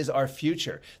 This is our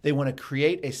future. They want to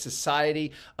create a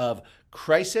society of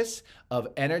crisis, of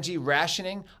energy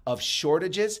rationing, of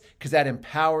shortages, because that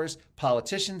empowers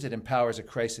politicians, it empowers a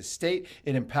crisis state,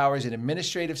 it empowers an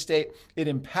administrative state, it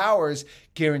empowers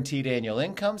guaranteed annual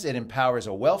incomes, it empowers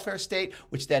a welfare state,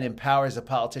 which then empowers the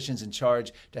politicians in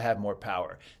charge to have more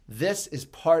power. This is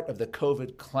part of the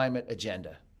COVID climate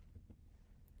agenda.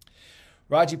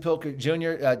 Raji Pilker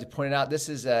Jr. Pointed out this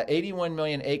is 81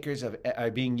 million acres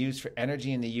are being used for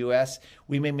energy in the U.S.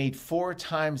 We may need 4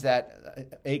 times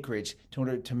that acreage in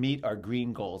order to meet our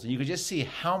green goals. And you can just see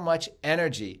how much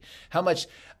energy, how much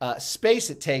space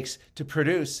it takes to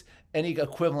produce any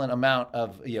equivalent amount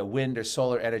of wind or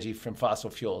solar energy from fossil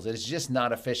fuels. It is just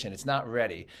not efficient. It's not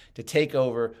ready to take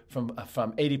over from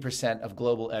 80% of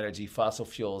global energy, fossil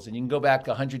fuels. And you can go back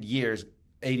 100 years,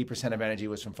 80% of energy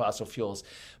was from fossil fuels,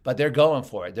 but they're going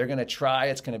for it. They're going to try.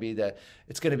 It's going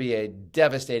to be a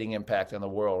devastating impact on the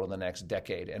world in the next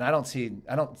decade. And I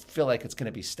don't feel like it's going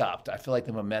to be stopped. I feel like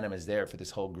the momentum is there for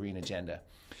this whole green agenda.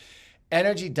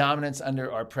 Energy dominance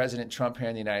under our President Trump here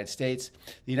in the United States.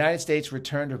 The United States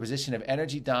returned to a position of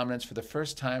energy dominance for the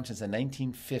first time since the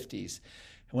 1950s.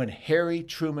 When Harry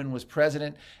Truman was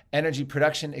president, energy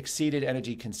production exceeded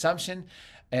energy consumption,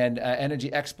 and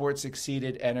energy exports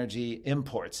exceeded energy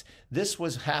imports. This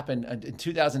happened in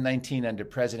 2019 under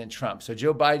President Trump. So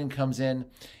Joe Biden comes in,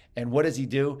 and what does he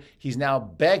do? He's now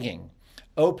begging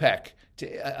OPEC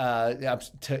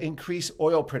to increase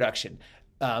oil production.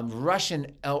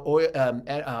 Russian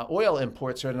oil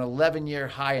imports are at an 11-year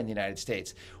high in the United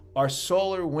States. Our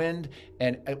solar, wind,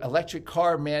 and electric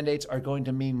car mandates are going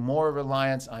to mean more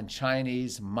reliance on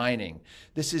Chinese mining.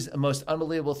 This is the most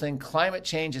unbelievable thing. Climate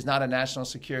change is not a national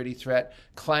security threat.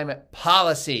 Climate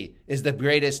policy is the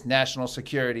greatest national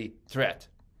security threat.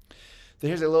 So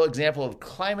here's a little example of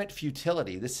climate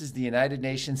futility. This is the United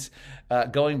Nations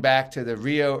going back to the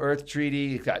Rio Earth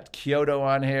Treaty. It's got Kyoto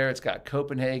on here. It's got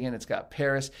Copenhagen. It's got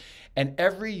Paris. And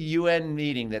every UN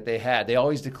meeting that they had, they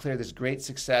always declare this great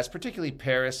success, particularly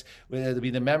Paris, where it'll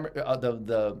be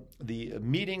the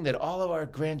meeting that all of our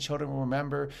grandchildren will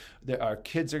remember, that our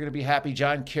kids are going to be happy.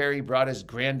 John Kerry brought his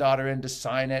granddaughter in to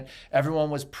sign it. Everyone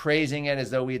was praising it as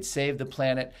though we had saved the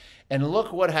planet. And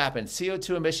look what happened.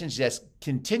 CO2 emissions just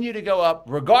continue to go up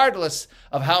regardless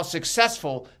of how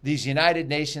successful these United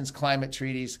Nations climate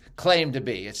treaties claim to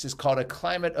be. It's just called a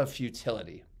climate of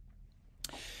futility.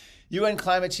 UN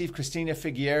Climate Chief Cristina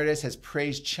Figueres has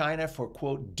praised China for,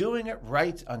 quote, doing it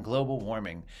right on global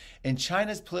warming. And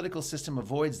China's political system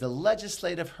avoids the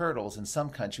legislative hurdles in some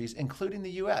countries, including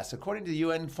the U.S., according to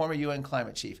the former UN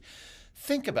Climate Chief.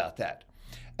 Think about that.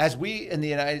 As we in the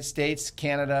United States,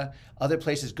 Canada, other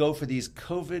places go for these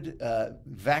COVID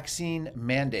vaccine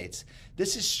mandates,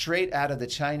 this is straight out of the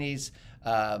Chinese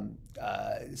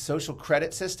social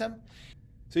credit system.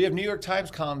 So you have New York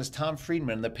Times columnist Tom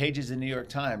Friedman in the pages of the New York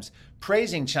Times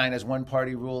praising China's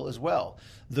one-party rule as well.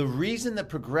 The reason the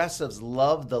progressives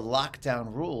love the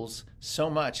lockdown rules so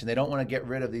much and they don't want to get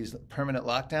rid of these permanent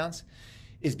lockdowns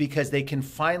is because they can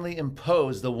finally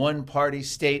impose the one-party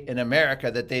state in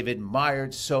America that they've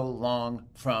admired so long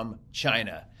from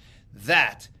China.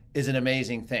 That is an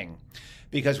amazing thing.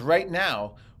 Because right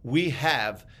now we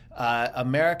have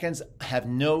Americans have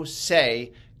no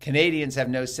say, Canadians have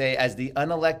no say as the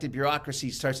unelected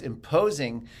bureaucracy starts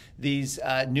imposing these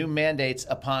new mandates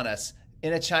upon us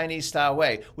in a Chinese-style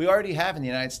way. We already have in the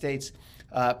United States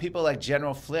people like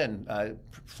General Flynn,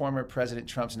 former President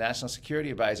Trump's national security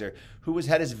advisor, who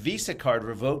had his Visa card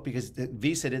revoked because the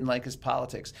Visa didn't like his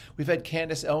politics. We've had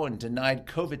Candace Owen denied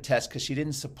COVID tests because she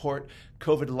didn't support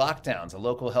COVID lockdowns. A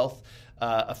local health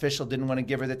official didn't want to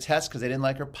give her the test because they didn't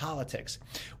like her politics.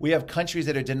 We have countries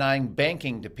that are denying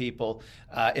banking to people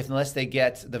unless they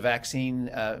get the vaccine,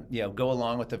 go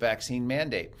along with the vaccine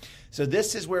mandate. So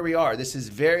this is where we are. This is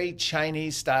very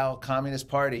Chinese-style Communist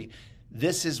Party.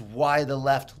 This is why the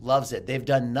left loves it. They've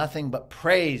done nothing but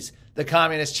praise the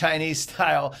communist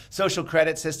Chinese-style social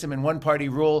credit system and one-party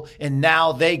rule, and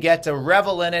now they get to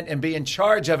revel in it and be in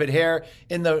charge of it here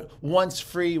in the once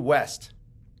free West.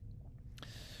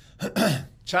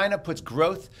 China puts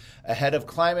growth ahead of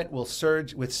climate with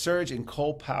surge in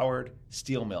coal-powered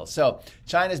steel mills. So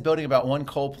China is building about one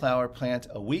coal power plant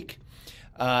a week.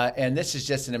 And this is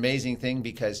just an amazing thing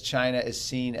because China is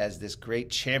seen as this great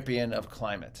champion of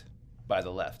climate by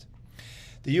the left.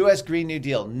 The U.S. Green New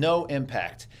Deal, no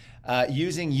impact.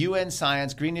 Using UN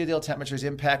science, Green New Deal temperature's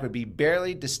impact would be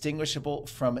barely distinguishable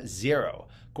from zero,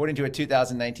 according to a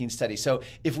 2019 study. So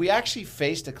if we actually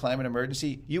faced a climate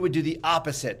emergency, you would do the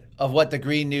opposite of what the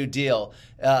Green New Deal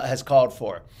has called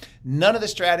for. None of the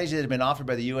strategies that have been offered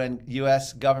by the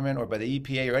U.S. government or by the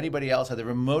EPA or anybody else have the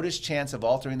remotest chance of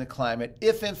altering the climate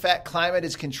if, in fact, climate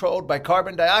is controlled by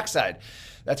carbon dioxide.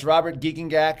 That's Robert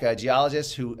Giegengach, a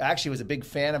geologist who actually was a big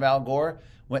fan of Al Gore,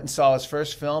 went and saw his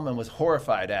first film and was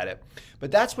horrified at it.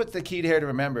 But that's what the key here to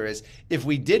remember is if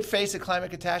we did face a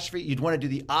climate catastrophe, you'd want to do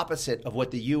the opposite of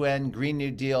what the UN Green New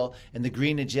Deal and the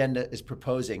Green Agenda is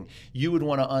proposing. You would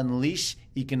want to unleash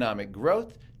economic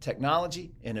growth,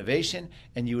 technology, innovation,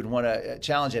 and you would want to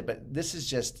challenge it. But this is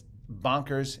just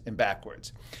bonkers and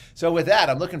backwards. So with that,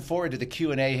 I'm looking forward to the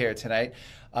Q&A here tonight.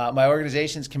 My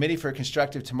organization's Committee for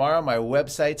Constructive Tomorrow. My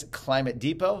website's Climate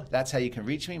Depot. That's how you can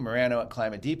reach me, Morano at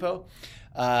Climate Depot.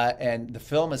 And the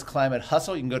film is Climate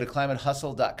Hustle. You can go to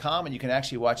climatehustle.com and you can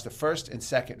actually watch the first and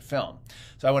second film.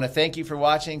 So I want to thank you for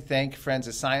watching. Thank Friends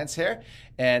of Science here.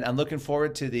 And I'm looking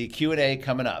forward to the Q&A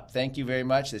coming up. Thank you very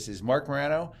much. This is Marc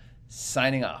Morano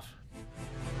signing off.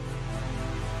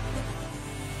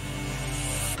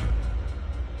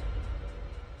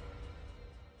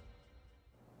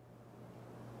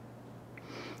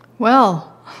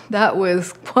 Well, that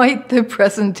was quite the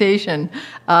presentation.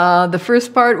 The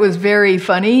first part was very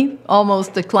funny,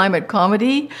 almost a climate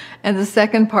comedy, and the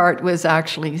second part was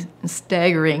actually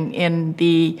staggering in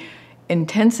the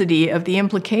intensity of the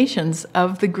implications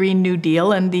of the Green New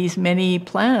Deal and these many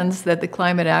plans that the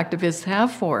climate activists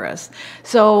have for us.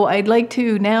 So I'd like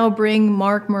to now bring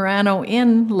Marc Morano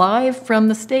in live from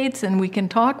the States, and we can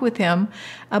talk with him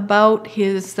about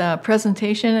his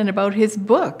presentation and about his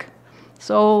book.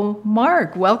 So,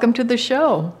 Marc, welcome to the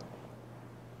show.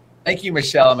 Thank you,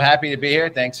 Michelle. I'm happy to be here.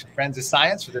 Thanks, Friends of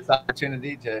Science, for this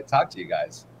opportunity to talk to you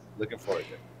guys. Looking forward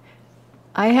to it.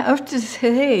 I have to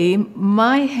say,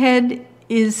 my head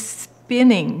is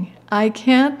spinning. I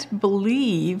can't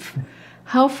believe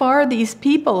how far these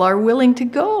people are willing to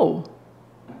go.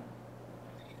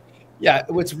 Yeah,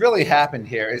 what's really happened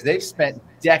here is they've spent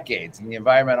decades in the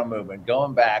environmental movement,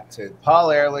 going back to Paul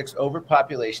Ehrlich's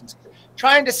overpopulations,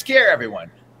 trying to scare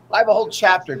everyone. I have a whole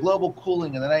chapter, Global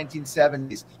Cooling in the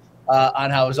 1970s,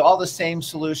 on how it was all the same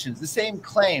solutions, the same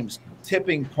claims,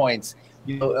 tipping points.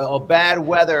 You know, bad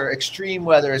weather, extreme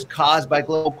weather is caused by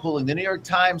global cooling. The New York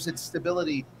Times said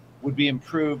stability would be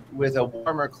improved with a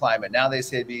warmer climate. Now they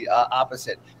say it'd be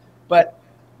opposite. But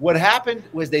What happened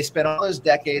was they spent all those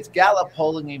decades. Gallup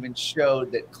polling even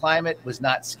showed that climate was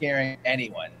not scaring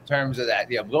anyone in terms of that.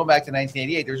 Going back to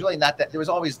 1988, there was really not that. There was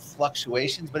always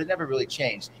fluctuations, but it never really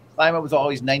changed. Climate was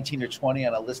always 19 or 20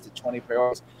 on a list of 20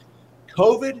 priorities.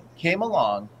 COVID came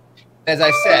along. As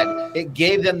I said, it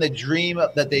gave them the dream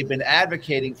that they've been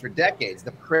advocating for decades.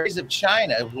 The praise of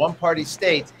China, one-party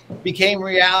states, became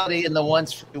reality in the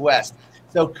once free West.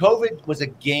 So COVID was a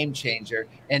game changer,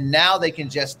 and now they can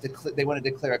just they want to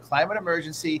declare a climate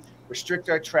emergency, restrict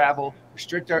our travel,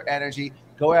 restrict our energy,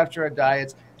 go after our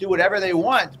diets, do whatever they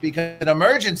want because an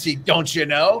emergency, don't you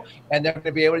know? And they're going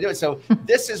to be able to do it. So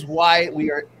this is why we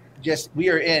are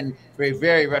in for a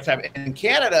very rough time. And in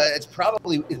Canada, it's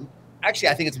probably actually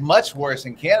I think it's much worse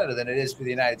in Canada than it is for the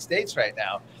United States right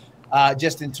now,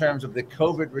 just in terms of the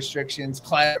COVID restrictions,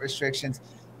 climate restrictions.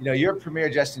 Your Premier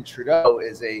Justin Trudeau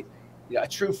is a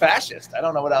true fascist. I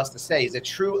don't know what else to say. He's a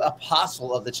true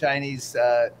apostle of the Chinese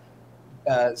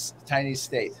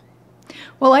state.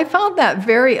 Well, I found that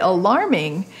very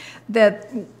alarming that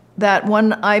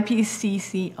one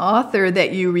IPCC author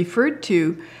that you referred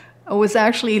to was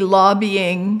actually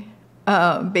lobbying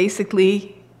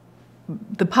basically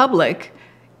the public,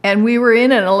 and we were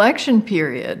in an election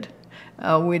period,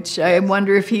 which I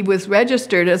wonder if he was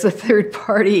registered as a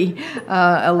third-party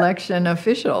election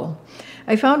official.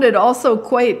 I found it also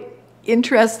quite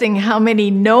interesting how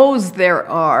many no's there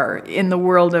are in the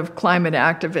world of climate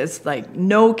activists, like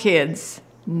no kids,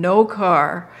 no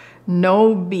car,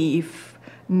 no beef,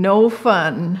 no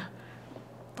fun,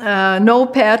 no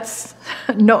pets,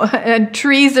 no, and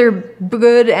trees are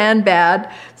good and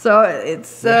bad. So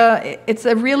it's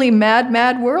a really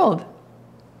mad world.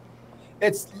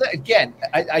 It's, again,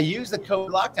 I use the COVID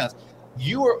lockdowns.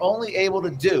 You are only able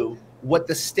to do what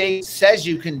the state says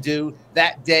you can do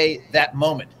that day, that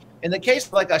moment. In the case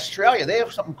of like Australia, they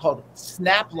have something called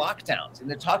snap lockdowns, and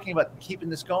they're talking about keeping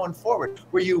this going forward,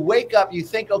 where you wake up, you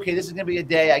think, okay, this is going to be a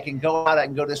day I can go out, I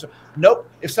can go to this. Nope.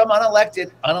 If some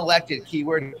unelected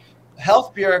keyword,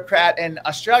 health bureaucrat in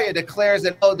Australia declares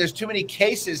that, oh, there's too many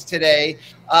cases today,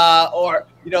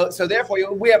 so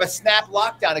therefore we have a snap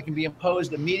lockdown. It can be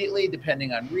imposed immediately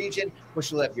depending on region,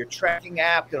 which will have your tracking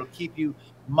app that'll keep you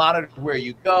monitor where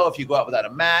you go. If you go out without a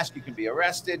mask, you can be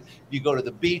arrested. If you go to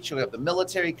the beach, you'll have the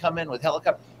military come in with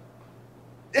helicopters.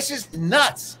 This is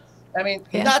nuts. I mean,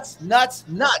 nuts.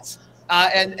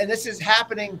 And this is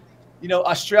happening.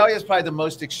 Australia is probably the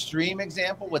most extreme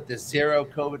example with the zero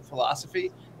COVID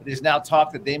philosophy. It is now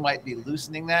talk that they might be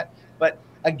loosening that. But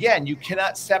again, you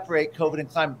cannot separate COVID and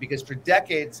climate, because for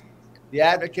decades, the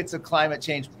advocates of climate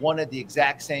change wanted the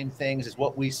exact same things as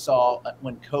what we saw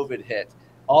when COVID hit.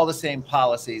 All the same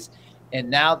policies. And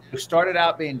now they started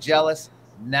out being jealous.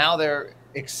 Now they're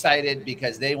excited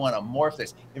because they want to morph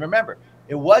this. And remember,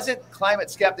 it wasn't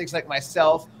climate skeptics like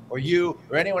myself or you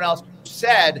or anyone else who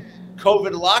said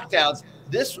COVID lockdowns.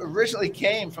 This originally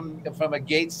came from a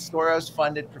Gates Soros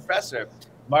funded professor,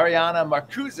 Mariana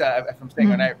Marcusa, if I'm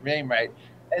saying her name right,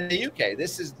 in the UK.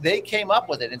 They came up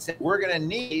with it and said, we're going to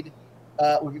need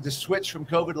to switch from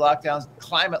COVID lockdowns to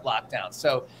climate lockdowns.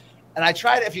 So, and I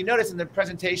tried, if you notice in the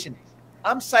presentation,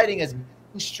 I'm citing as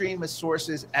mainstream as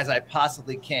sources as I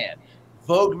possibly can.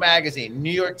 Vogue magazine, New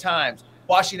York Times,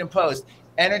 Washington Post,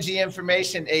 Energy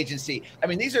Information Agency. I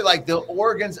mean, these are like the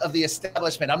organs of the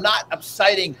establishment. I'm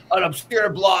citing an obscure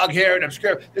blog here,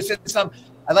 this is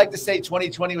I like to say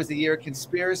 2020 was the year of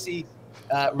conspiracy,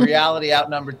 reality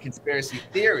outnumbered conspiracy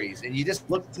theories. And you just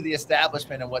look to the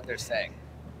establishment and what they're saying.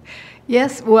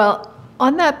 Yes, well,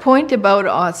 on that point about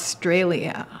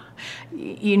Australia,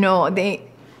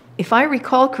 if I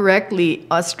recall correctly,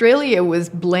 Australia was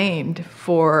blamed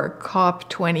for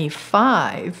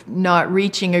COP25 not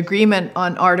reaching agreement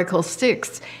on Article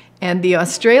 6, and the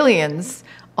Australians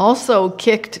also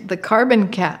kicked the carbon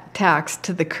tax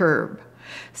to the curb.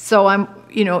 So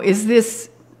is this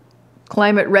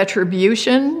climate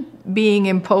retribution being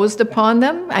imposed upon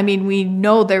them? I mean, we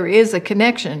know there is a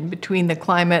connection between the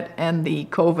climate and the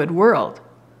COVID world.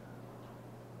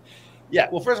 Yeah,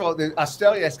 well, first of all,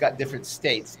 Australia has got different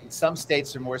states. Some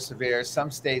states are more severe. Some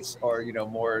states are,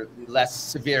 less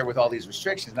severe with all these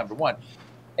restrictions, number one.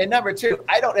 And number two,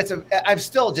 I'm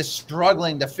still just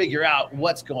struggling to figure out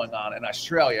what's going on in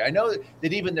Australia. I know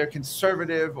that even their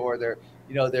conservative or their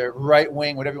right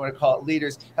wing, whatever you want to call it,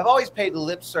 leaders have always paid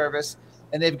lip service,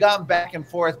 and they've gone back and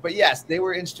forth. But yes, they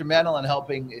were instrumental in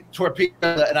helping torpedo.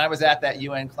 And I was at that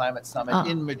UN climate summit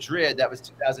in Madrid. That was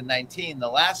 2019, the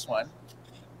last one.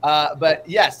 But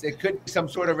yes, it could be some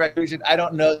sort of retribution. I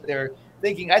don't know. They're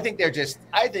thinking. I think this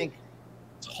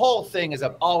whole thing has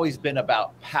always been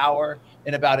about power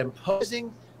and about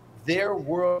imposing their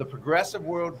world, the progressive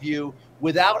worldview,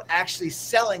 without actually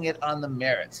selling it on the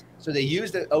merits. So they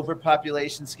used the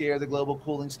overpopulation scare, the global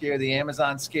cooling scare, the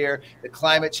Amazon scare, the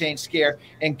climate change scare,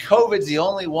 and COVID's the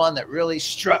only one that really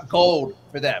struck gold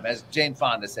for them, as Jane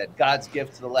Fonda said, God's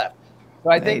gift to the left. So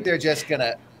I think they're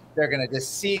gonna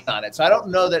just seize on it. So I don't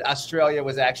know that Australia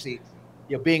was actually,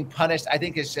 being punished. I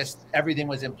think it's just everything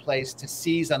was in place to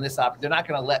seize on this opportunity. They're not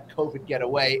going to let COVID get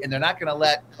away, and they're not going to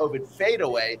let COVID fade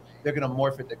away. They're going to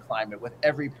morph it to climate with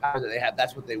every power that they have.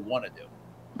 That's what they want to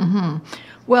do. Mm-hmm.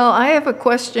 Well, I have a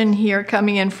question here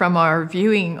coming in from our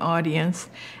viewing audience.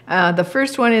 The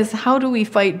first one is, how do we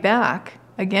fight back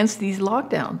against these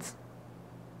lockdowns?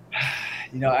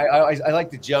 I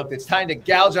like to joke that it's time to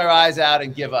gouge our eyes out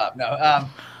and give up.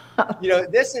 No,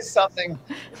 this is something.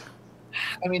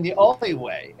 I mean, the only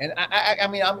way, and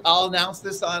I'll announce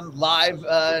this on live,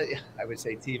 I would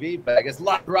say TV, but I guess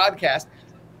live broadcast.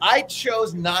 I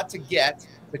chose not to get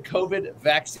the COVID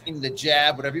vaccine, the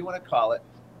jab, whatever you want to call it,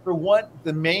 for one,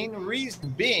 the main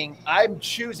reason being I'm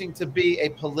choosing to be a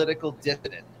political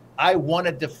dissident. I want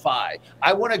to defy.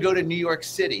 I want to go to New York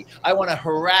City. I want to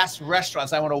harass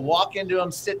restaurants. I want to walk into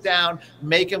them, sit down,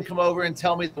 make them come over and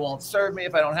tell me they won't serve me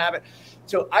if I don't have it.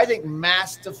 So I think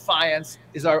mass defiance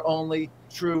is our only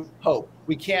true hope.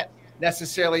 We can't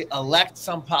necessarily elect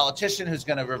some politician who's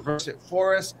going to reverse it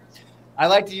for us. I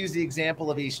like to use the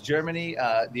example of East Germany,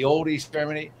 the old East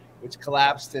Germany, which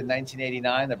collapsed in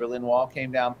 1989. The Berlin Wall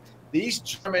came down. The East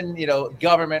German,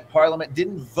 government, parliament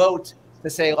didn't vote to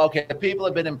say, okay, the people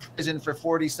have been in prison for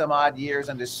 40 some odd years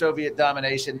under Soviet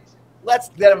domination. Let's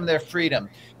get them their freedom.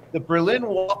 The Berlin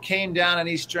Wall came down in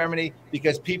East Germany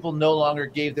because people no longer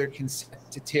gave their consent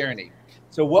to tyranny.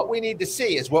 So what we need to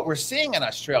see is what we're seeing in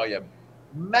Australia: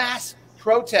 mass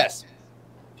protests,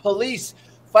 police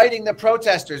fighting the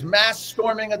protesters, mass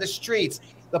storming of the streets,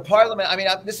 the parliament. I mean,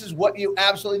 this is what you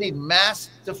absolutely need: mass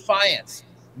defiance,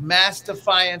 mass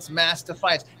defiance, mass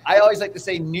defiance. I always like to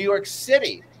say New York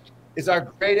City is our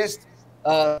greatest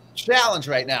challenge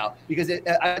right now, because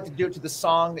I like to do it to the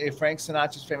song, Frank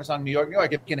Sinatra's famous song, New York, New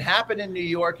York. It can happen in New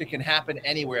York. It can happen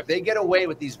anywhere. If they get away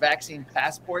with these vaccine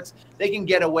passports, they can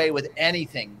get away with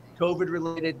anything, COVID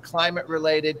related, climate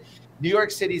related. New York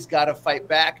City's got to fight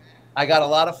back. I got a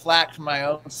lot of flack from my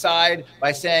own side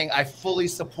by saying I fully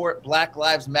support Black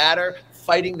Lives Matter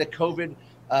fighting the COVID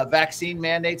vaccine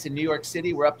mandates in New York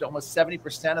City. We're up to almost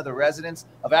 70% of the residents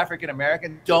of African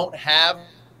Americans don't have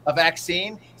a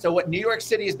vaccine. So what New York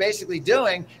City is basically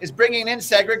doing is bringing in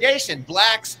segregation.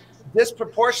 Blacks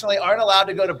disproportionately aren't allowed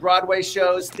to go to Broadway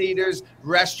shows, theaters,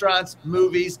 restaurants,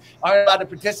 movies, aren't allowed to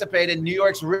participate in New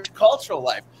York's rich cultural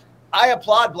life. I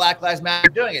applaud Black Lives Matter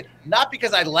doing it, not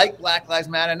because I like Black Lives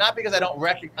Matter, not because I don't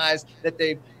recognize that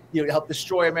they help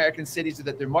destroy American cities or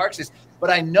that they're Marxist, but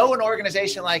I know an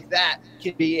organization like that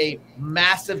can be a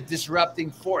massive disrupting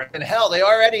force. And hell, they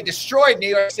already destroyed New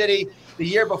York City the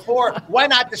year before. Why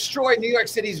not destroy New York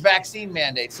City's vaccine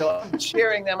mandate? So I'm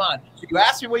cheering them on. So you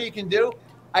ask me what you can do.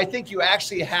 I think you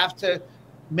actually have to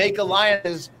make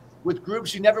alliances with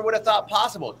groups you never would have thought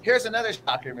possible. Here's another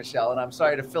shocker, Michelle, and I'm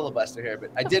sorry to filibuster here,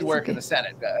 but I did work in the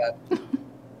Senate.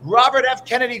 Robert F.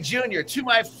 Kennedy Jr., to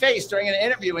my face during an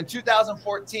interview in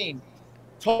 2014,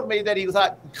 told me that he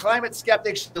thought climate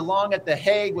skeptics should belong at The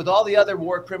Hague with all the other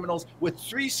war criminals with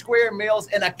 3 square meals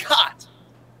and a cot.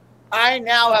 I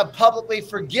now have publicly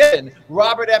forgiven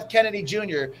Robert F. Kennedy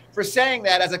Jr. for saying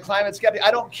that as a climate skeptic. I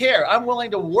don't care. I'm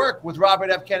willing to work with Robert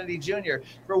F. Kennedy Jr.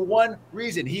 for one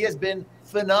reason. He has been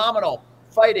phenomenal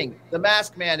fighting the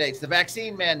mask mandates, the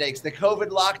vaccine mandates, the COVID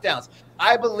lockdowns.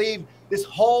 I believe this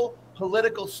whole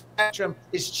political spectrum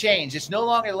is changed. It's no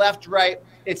longer left, right.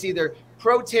 It's either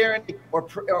pro-tyranny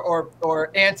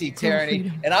or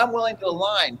anti-tyranny. And I'm willing to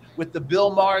align with the Bill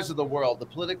Maher's of the world, the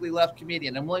politically left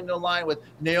comedian. I'm willing to align with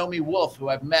Naomi Wolf, who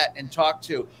I've met and talked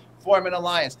to, form an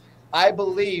alliance. I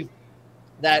believe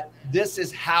that this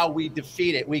is how we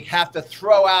defeat it. We have to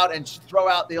throw out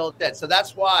the old dead. So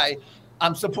that's why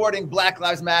I'm supporting Black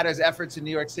Lives Matter's efforts in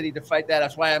New York City to fight that.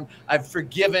 That's why I've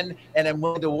forgiven and I'm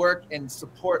willing to work and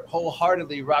support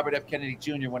wholeheartedly Robert F. Kennedy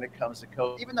Jr. when it comes to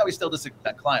COVID, even though we still disagree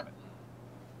on climate.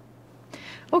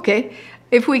 Okay,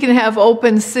 if we can have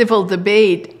open civil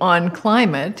debate on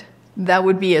climate, that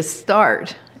would be a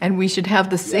start, and we should have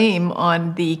the same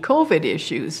on the COVID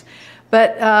issues.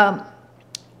 But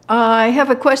I have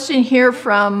a question here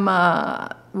from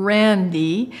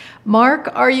Randy. Mark,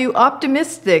 are you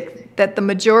optimistic that the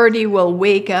majority will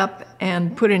wake up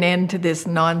and put an end to this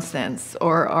nonsense,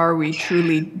 or are we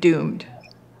truly doomed?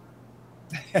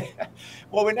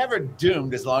 Well, we're never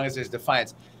doomed as long as there's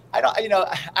defiance.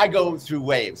 I go through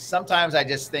waves. Sometimes I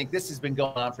just think this has been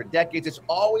going on for decades. It's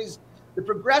always the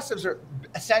progressives are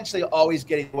essentially always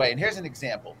getting away. And here's an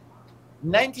example. In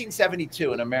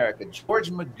 1972 in America,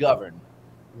 George McGovern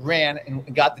ran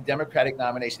and got the Democratic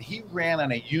nomination. He ran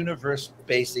on a universal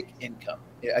basic income,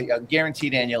 a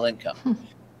guaranteed annual income.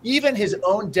 Even his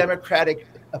own Democratic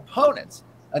opponents,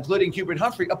 including Hubert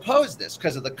Humphrey, opposed this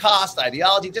because of the cost,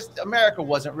 ideology. Just America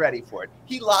wasn't ready for it.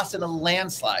 He lost in a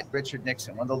landslide, Richard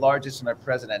Nixon, one of the largest in our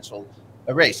presidential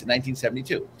race in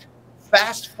 1972.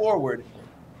 Fast forward,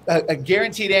 a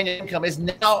guaranteed annual income is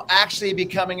now actually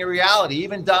becoming a reality.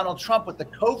 Even Donald Trump with the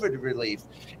COVID relief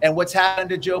and what's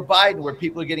happened to Joe Biden, where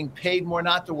people are getting paid more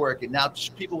not to work, and now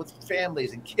people with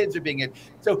families and kids are being.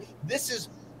 So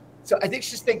I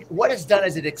think what it's done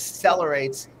is it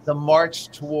accelerates the march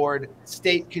toward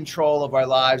state control of our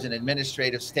lives and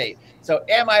administrative state. So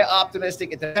am I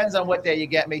optimistic? It depends on what day you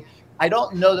get me. I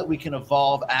don't know that we can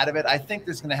evolve out of it. I think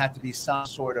there's going to have to be some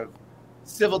sort of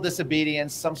civil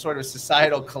disobedience, some sort of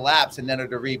societal collapse, and then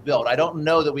to rebuild. I don't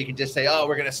know that we can just say, oh,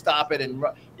 we're going to stop it. And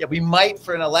yeah, we might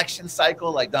for an election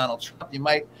cycle like Donald Trump. You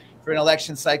might for an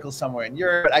election cycle somewhere in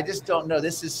Europe. But I just don't know.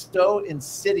 This is so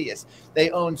insidious. They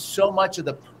own so much of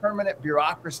the permanent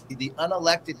bureaucracy, the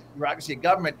unelected bureaucracy of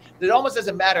government, that it almost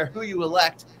doesn't matter who you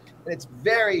elect. And it's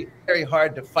very, very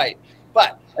hard to fight.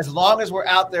 But as long as we're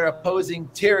out there opposing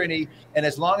tyranny, and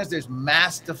as long as there's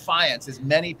mass defiance, as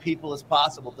many people as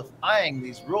possible defying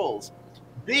these rules,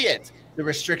 be it the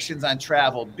restrictions on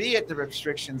travel, be it the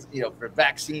restrictions, for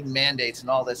vaccine mandates and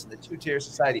all this in the two-tier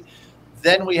society,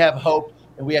 then we have hope,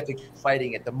 and we have to keep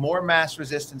fighting it. The more mass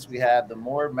resistance we have, the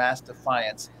more mass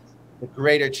defiance, the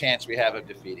greater chance we have of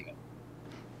defeating it.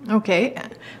 Okay,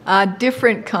 a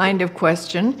different kind of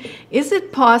question. Is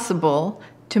it possible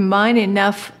to mine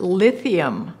enough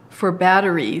lithium for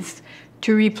batteries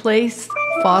to replace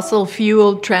fossil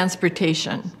fuel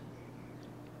transportation?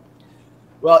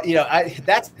 Well,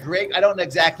 that's great. I don't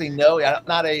exactly know. I'm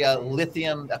not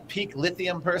a peak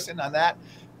lithium person on that,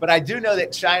 but I do know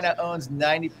that China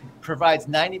provides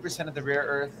 90% of the rare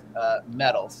earth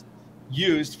metals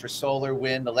used for solar,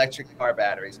 wind, electric car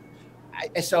batteries.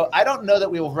 So I don't know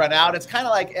that we will run out. It's kind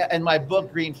of like in my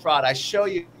book, Green Fraud, I show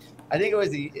you, I think it was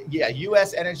the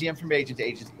U.S. Energy Information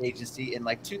Agency in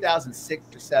like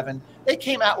 2006 or 7. They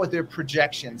came out with their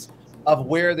projections of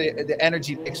where the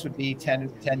energy mix would be 10,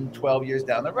 12 years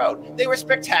down the road. They were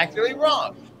spectacularly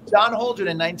wrong. John Holdren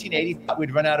in 1980 thought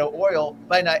we'd run out of oil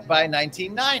by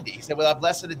 1990. He said we'll have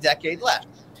less than a decade left.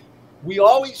 We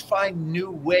always find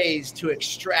new ways to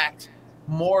extract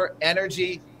more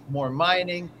energy, more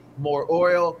mining, more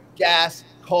oil, gas,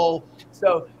 coal.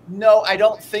 So no, I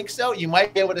don't think so. You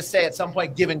might be able to say at some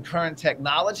point, given current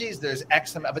technologies, there's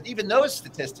X amount, but even those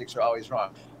statistics are always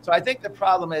wrong. So I think the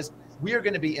problem is we are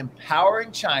going to be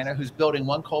empowering China, who's building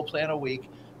one coal plant a week,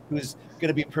 who's going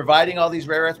to be providing all these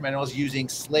rare earth minerals using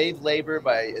slave labor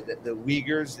by the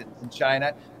Uyghurs in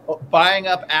China, buying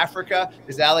up Africa.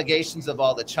 There's allegations of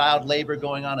all the child labor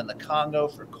going on in the Congo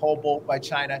for cobalt by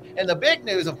China. And the big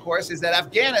news, of course, is that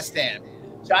Afghanistan,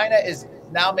 China is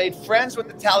now made friends with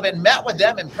the Taliban, met with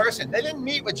them in person. They didn't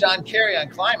meet with John Kerry on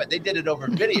climate. They did it over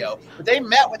video, but they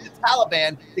met with the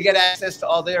Taliban to get access to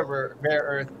all their rare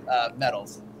earth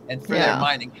metals and for their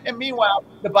mining. And meanwhile,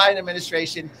 the Biden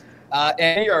administration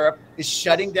and Europe is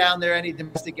shutting down their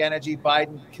domestic energy.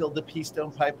 Biden killed the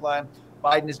Keystone Pipeline.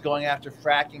 Biden is going after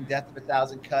fracking, death of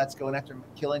 1,000 cuts, going after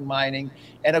killing mining.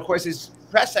 And of course, his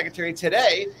press secretary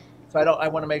today, I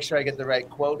want to make sure I get the right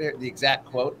quote here, the exact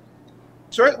quote.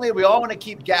 Certainly, we all want to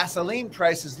keep gasoline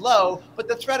prices low, but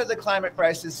the threat of the climate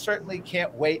crisis certainly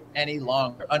can't wait any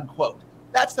longer, unquote.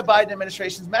 That's the Biden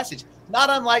administration's message. Not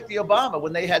unlike the Obama,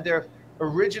 when they had their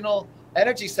original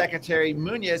energy secretary,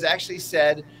 Munoz, actually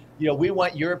said, we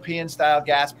want European-style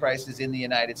gas prices in the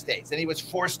United States. And he was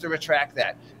forced to retract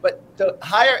that. But the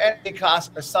higher energy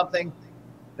costs are something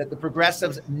that the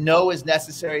progressives know is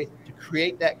necessary to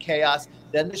create that chaos.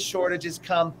 Then the shortages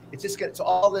come. It's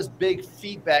all this big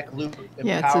feedback loop. It's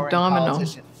a domino.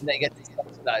 Politicians, and they get to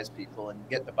subsidize people and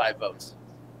get to buy votes.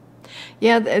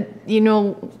 Yeah,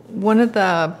 one of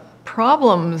the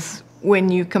problems when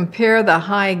you compare the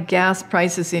high gas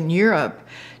prices in Europe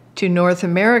to North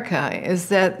America is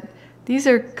that these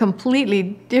are completely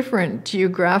different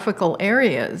geographical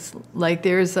areas. Like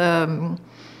there's a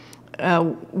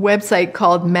website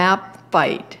called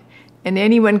MapFight, and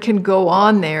anyone can go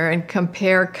on there and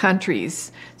compare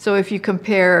countries. So if you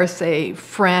compare, say,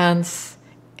 France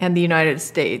and the United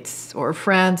States, or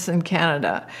France and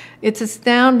Canada, it's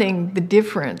astounding the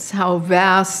difference, how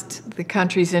vast the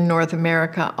countries in North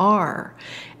America are.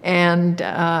 And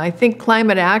I think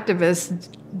climate activists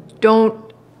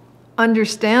don't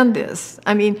understand this.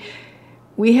 I mean,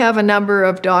 we have a number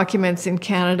of documents in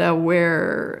Canada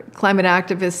where climate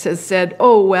activists have said,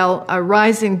 oh, well, a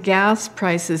rise in gas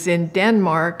prices in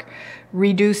Denmark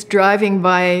reduced driving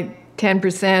by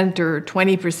 10% or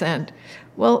 20%.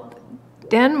 Well,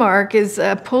 Denmark is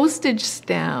a postage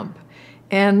stamp.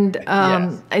 And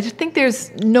Yes. I just think there's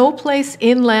no place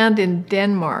inland in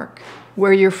Denmark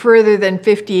where you're further than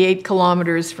 58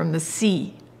 kilometers from the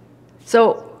sea.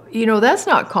 So, you know, that's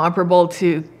not comparable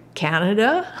to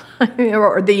Canada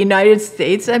or the United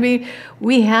States. I mean,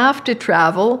 we have to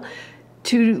travel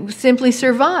to simply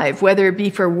survive, whether it be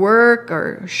for work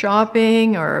or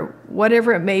shopping or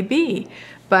whatever it may be.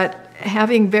 But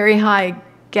having very high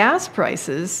gas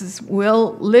prices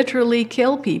will literally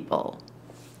kill people.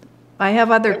 I have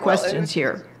other questions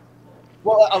here.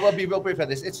 Well, I'll be real brief on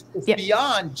this. It's Yeah.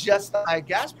 beyond just the high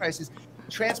gas prices.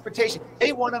 Transportation.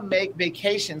 They want to make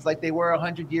vacations like they were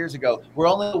 100 years ago, where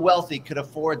only the wealthy could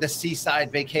afford the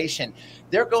seaside vacation.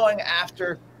 They're going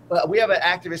after. We have an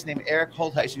activist named Eric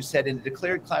Holtheis who said, in a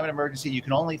declared climate emergency, you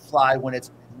can only fly when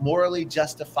it's morally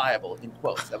justifiable, in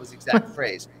quotes. That was the exact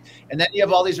phrase. And then you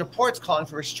have all these reports calling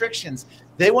for restrictions.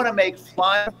 They want to make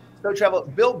flying, so travel.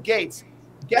 Bill Gates,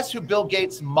 guess who Bill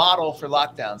Gates' model for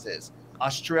lockdowns is?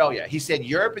 Australia. He said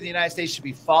Europe and the United States should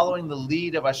be following the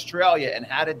lead of Australia and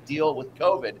how to deal with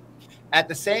COVID. At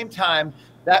the same time,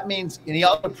 that means, and he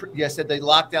also said the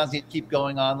lockdowns need to keep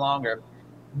going on longer.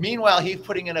 Meanwhile, he's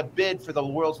putting in a bid for the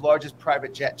world's largest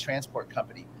private jet transport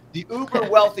company. The uber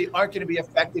wealthy aren't going to be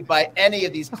affected by any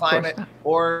of these climate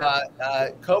or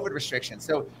COVID restrictions.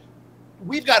 So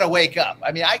we've got to wake up.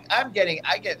 I mean,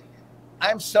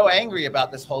 I'm so angry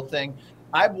about this whole thing.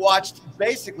 I've watched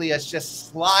basically us just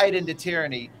slide into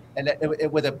tyranny, and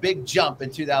with a big jump in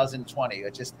 2020.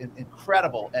 It's just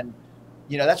incredible. And,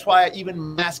 you know, that's why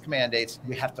even mask mandates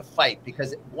we have to fight,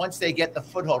 because once they get the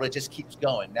foothold, it just keeps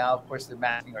going. Now, of course, they're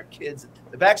masking our kids.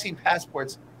 The vaccine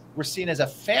passports were seen as a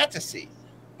fantasy.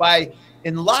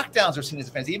 In lockdowns were seen as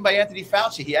a fantasy. Even by Anthony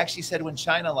Fauci, he actually said when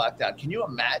China locked down, can you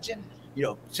imagine, you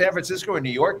know, San Francisco or New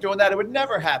York doing that? It would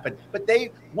never happen. But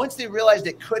once they realized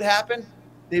it could happen,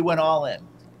 they went all in.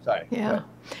 Sorry. Yeah.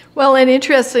 Well, and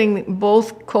interesting,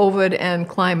 both COVID and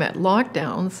climate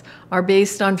lockdowns are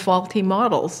based on faulty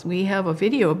models. We have a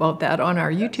video about that on our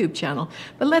YouTube channel.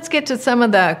 But let's get to some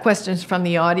of the questions from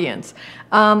the audience.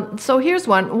 So here's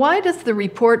one. Why does the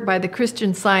report by the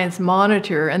Christian Science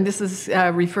Monitor, and this is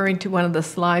referring to one of the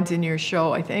slides in your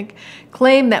show, I think,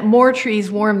 claim that more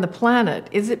trees warm the planet?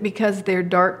 Is it because their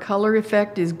dark color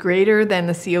effect is greater than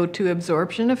the CO2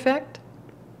 absorption effect?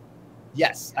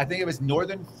 Yes, I think it was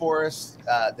northern forests,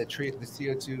 the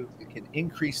CO2 can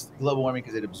increase global warming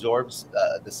because it absorbs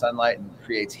the sunlight and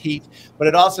creates heat. But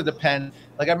it also depends.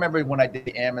 Like I remember when I did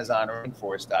the Amazon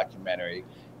rainforest documentary,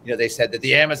 you know, they said that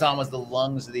the Amazon was the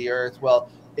lungs of the earth. Well,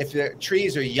 if the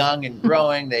trees are young and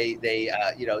growing, they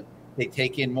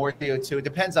take in more CO2. It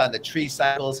depends on the tree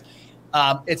cycles.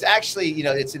 It's actually, you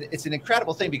know, it's an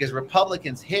incredible thing, because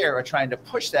Republicans here are trying to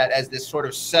push that as this sort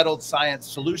of settled science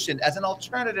solution as an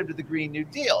alternative to the Green New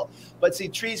Deal. But see,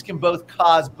 trees can both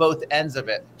cause both ends of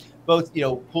it, both, you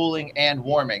know, cooling and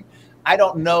warming. I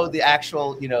don't know the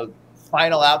actual, you know,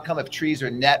 final outcome if trees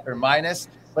are net or minus,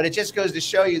 but it just goes to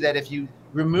show you that if you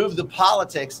remove the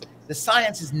politics, the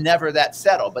science is never that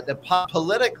settled. But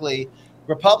politically,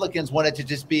 Republicans want it to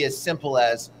just be as simple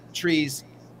as trees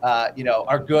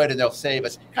are good and they'll save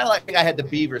us. Kind of like I had the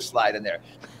beaver slide in there.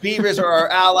 Beavers are our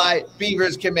ally.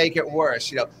 Beavers can make it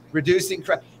worse. You know, reducing.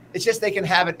 It's just they can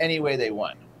have it any way they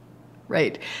want.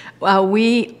 Right.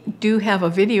 We do have a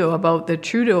video about the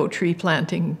Trudeau tree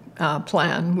planting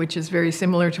plan, which is very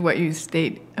similar to what you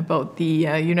state about the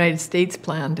United States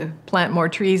plan to plant more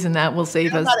trees, and that will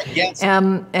save us. I'm not against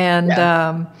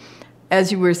it. As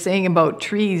you were saying about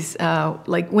trees,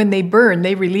 like when they burn,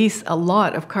 they release a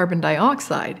lot of carbon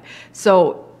dioxide.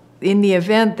 So in the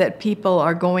event that people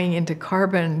are going into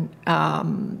carbon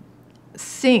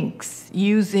sinks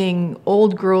using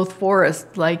old growth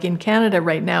forests, like in Canada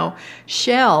right now,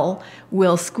 Shell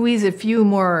will squeeze a few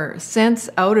more cents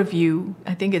out of you.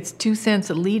 I think it's 2 cents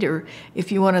a liter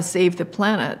if you want to save the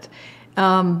planet.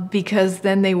 Because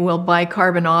then they will buy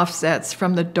carbon offsets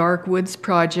from the Dark Woods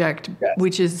Project, yes,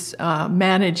 which is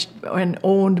managed and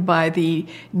owned by the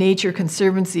Nature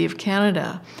Conservancy of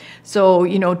Canada. So,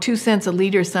 you know, 2 cents a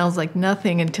liter sounds like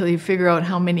nothing until you figure out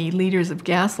how many liters of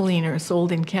gasoline are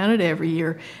sold in Canada every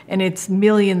year, and it's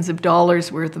millions of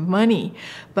dollars worth of money.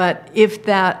 But if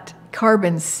that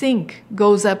carbon sink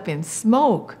goes up in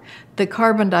smoke, the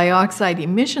carbon dioxide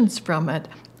emissions from it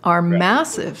are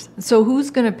massive. So who's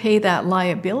going to pay that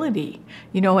liability?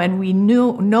 You know, and we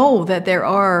know that there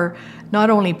are not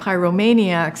only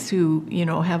pyromaniacs who, you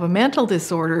know, have a mental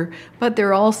disorder, but there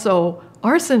are also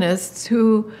arsonists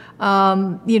who,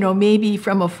 you know, maybe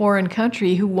from a foreign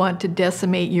country who want to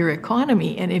decimate your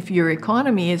economy. And if your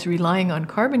economy is relying on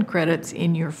carbon credits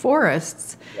in your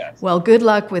forests, well, good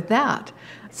luck with that.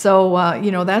 So,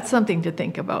 you know, that's something to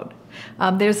think about.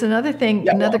 There's another thing,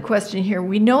 another question here.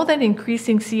 We know that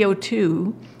increasing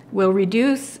CO2 will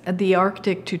reduce the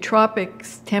Arctic to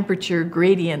tropics temperature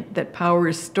gradient that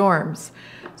powers storms.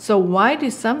 So why do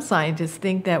some scientists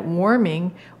think that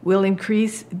warming will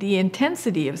increase the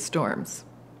intensity of storms?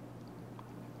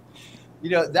 You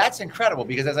know, that's incredible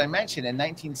because, as I mentioned, in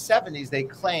 1970s, they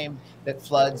claimed that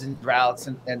floods and droughts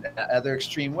and other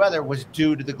extreme weather was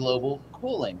due to the global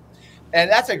cooling. And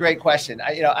that's a great question.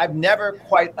 I've never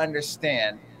quite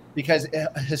understand because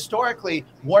historically,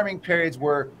 warming periods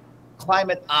were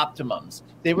climate optimums.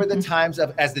 They were the times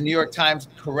of, as the New York Times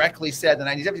correctly said, the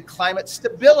 1970s, climate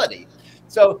stability.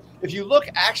 So if you look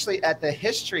actually at the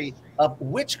history of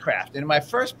witchcraft, in my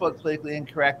first book, Politically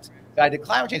Incorrect Guide to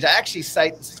Climate Change, I actually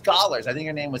cite scholars. I think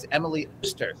her name was Emily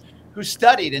Oster, who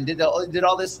studied and did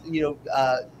all this,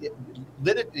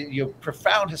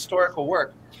 profound historical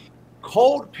work.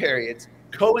 Cold periods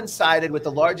coincided with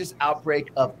the largest outbreak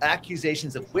of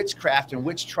accusations of witchcraft and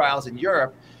witch trials in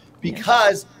Europe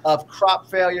because of crop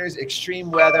failures, extreme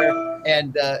weather,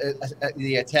 and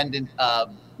the attendant,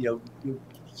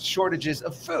 shortages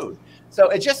of food. So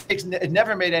it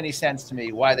never made any sense to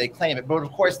me why they claim it. But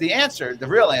of course, the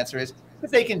real answer is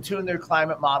that they can tune their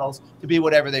climate models to be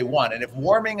whatever they want. And if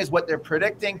warming is what they're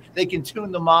predicting, they can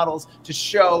tune the models to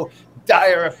show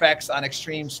dire effects on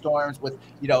extreme storms with,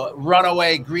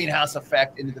 runaway greenhouse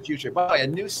effect into the future. By the way, a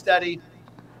new study,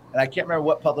 and I can't remember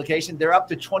what publication, they're up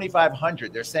to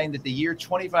 2,500. They're saying that the year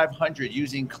 2,500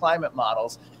 using climate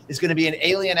models is going to be an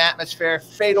alien atmosphere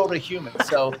fatal to humans.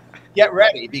 So get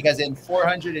ready, because in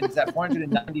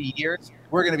 490 years,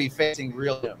 we're going to be facing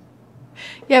real doom.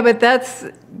 Yeah, but that's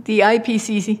the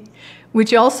IPCC,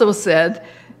 which also said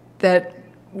that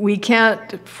we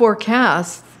can't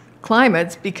forecast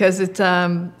climates because it's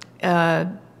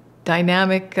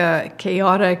dynamic,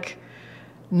 chaotic,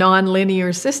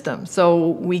 non-linear system. So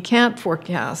we can't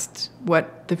forecast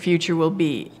what the future will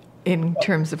be in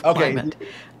terms of climate.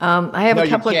 I have a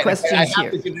couple of questions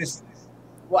here.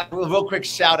 A real quick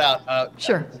shout out.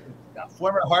 Sure.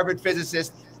 Former Harvard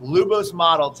physicist Lubos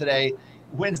Model today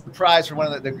wins the prize for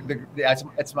one of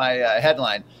that's my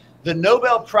headline. The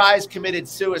Nobel Prize committed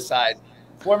suicide.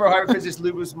 Former Harvard physicist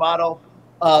Lubos Model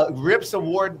rips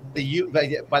award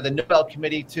by the Nobel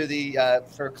Committee to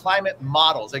for climate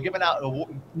models. They're giving out a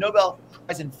Nobel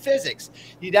Prize in physics.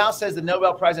 He now says the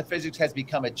Nobel Prize in physics has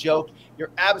become a joke.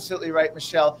 You're absolutely right,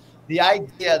 Michelle. The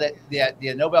idea that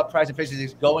the Nobel Prize in physics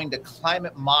is going to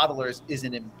climate modelers is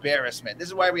an embarrassment. This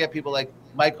is why we have people like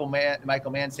Michael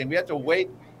Mann saying we have to wait,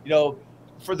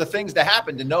 for the things to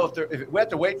happen to know if we have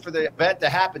to wait for the event to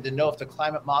happen to know if the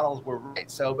climate models were right.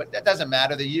 So, but that doesn't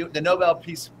matter. The Nobel,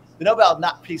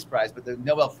 not Peace Prize, but the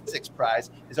Nobel Physics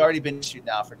Prize has already been issued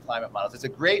now for climate models. It's a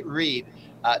great read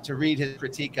to read his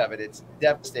critique of it. It's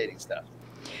devastating stuff.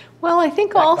 Well, I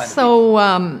think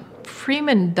also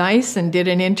Freeman Dyson did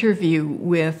an interview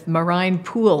with Marijn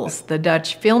Poels, the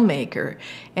Dutch filmmaker.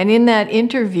 And in that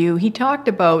interview, he talked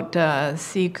about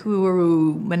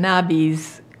Sikuru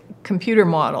Manabe's computer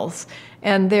models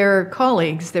and their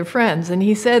colleagues, their friends. And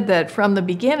he said that from the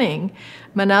beginning,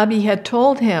 Manabe had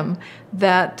told him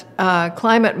that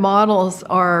climate models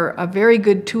are a very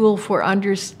good tool for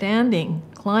understanding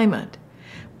climate,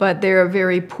 but they're a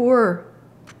very poor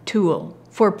tool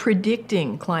for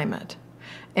predicting climate.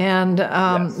 And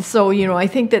so, I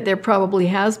think that there probably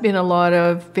has been a lot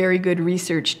of very good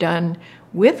research done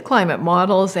with climate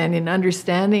models and in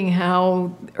understanding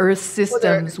how Earth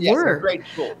systems work. Great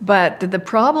tool. But the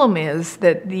problem is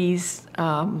that these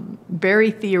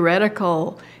very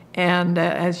theoretical and,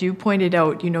 as you pointed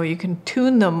out, you can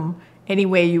tune them any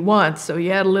way you want. So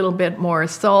you add a little bit more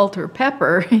salt or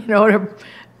pepper,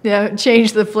 to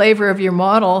change the flavor of your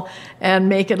model and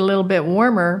make it a little bit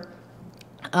warmer.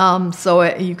 So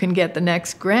you can get the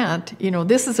next grant.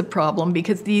 This is a problem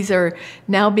because these are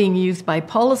now being used by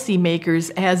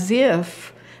policymakers as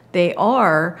if they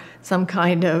are some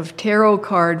kind of tarot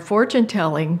card fortune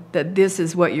telling that this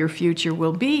is what your future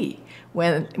will be,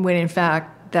 when in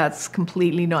fact that's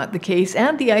completely not the case.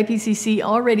 And the IPCC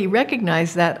already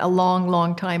recognized that a long,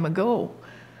 long time ago.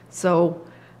 So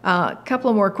A couple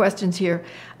of more questions here.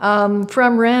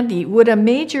 From Randy, would a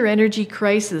major energy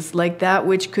crisis like that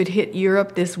which could hit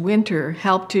Europe this winter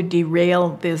help to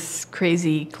derail this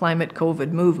crazy climate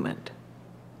COVID movement?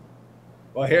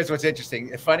 Well, here's what's interesting.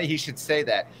 It's funny he should say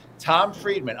that. Tom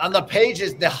Friedman, on the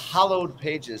pages, the hollowed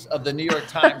pages of the New York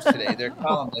Times today, their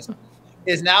columnist,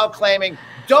 is now claiming,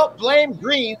 don't blame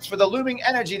Greens for the looming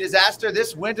energy disaster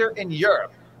this winter in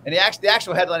Europe. And the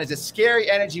actual headline is, a scary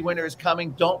energy winter is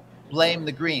coming. Don't blame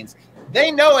the Greens.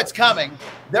 They know it's coming.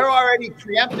 They're already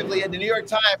preemptively in the New York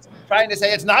Times trying to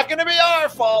say it's not going to be our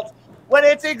fault when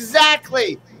it's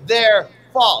exactly their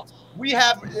fault. We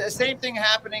have the same thing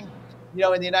happening, you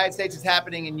know, in the United States. It's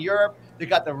happening in Europe. They've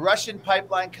got the Russian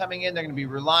pipeline coming in. They're going to be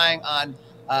relying on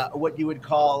what you would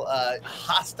call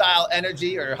hostile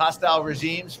energy or hostile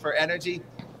regimes for energy.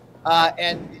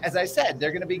 And as I said,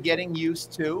 they're going to be getting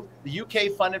used to the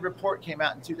UK funded report came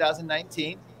out in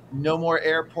 2019. No more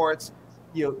airports,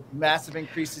 you know, massive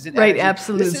increases in energy. Right,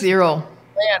 absolute zero.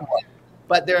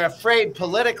 But they're afraid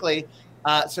politically,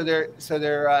 so they're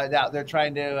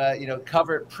trying to you know,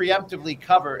 preemptively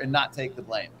cover and not take the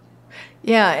blame.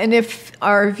 Yeah, and if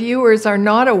our viewers are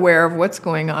not aware of what's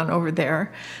going on over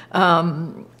there,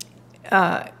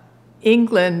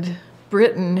 England,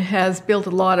 Britain has built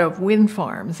a lot of wind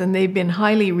farms, and they've been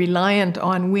highly reliant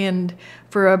on wind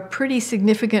for a pretty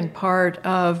significant part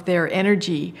of their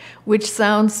energy, which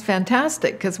sounds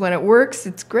fantastic because when it works,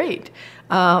 it's great.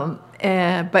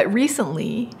 But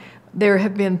recently, there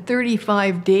have been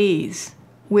 35 days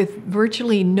with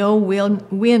virtually no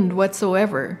wind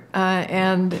whatsoever.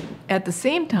 And at the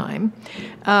same time,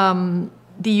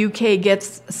 the UK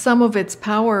gets some of its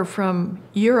power from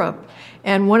Europe.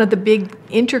 And one of the big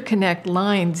interconnect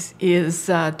lines is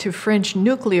to French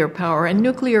nuclear power. And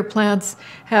nuclear plants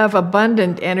have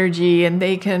abundant energy and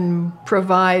they can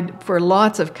provide for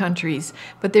lots of countries.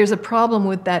 But there's a problem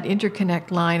with that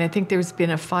interconnect line. I think there's been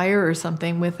a fire or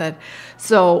something with it.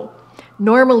 So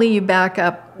normally you back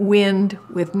up wind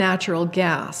with natural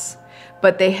gas,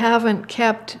 but they haven't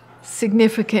kept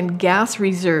significant gas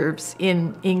reserves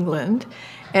in England.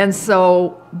 And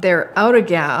so they're out of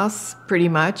gas, pretty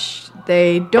much.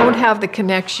 They don't have the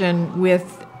connection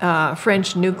with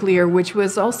French nuclear, which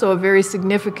was also a very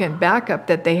significant backup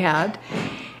that they had.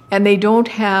 And they don't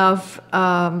have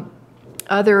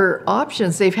other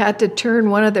options. They've had to turn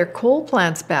one of their coal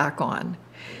plants back on,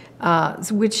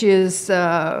 which is,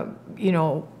 you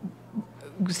know,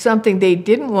 something they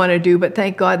didn't want to do, but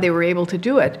thank God they were able to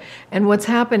do it. And what's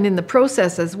happened in the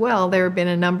process as well, there have been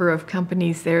a number of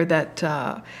companies there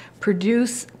that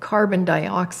produce carbon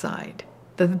dioxide,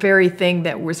 the very thing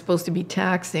that we're supposed to be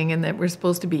taxing and that we're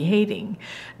supposed to be hating.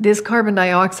 This carbon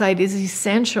dioxide is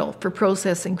essential for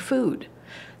processing food.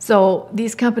 So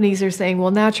these companies are saying, well,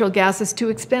 natural gas is too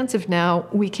expensive now.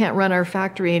 We can't run our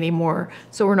factory anymore,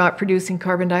 so we're not producing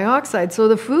carbon dioxide. So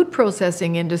the food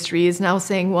processing industry is now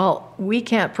saying, well, we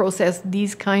can't process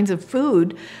these kinds of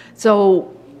food.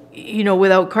 So, you know,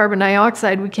 without carbon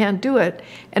dioxide, we can't do it.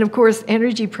 And of course,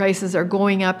 energy prices are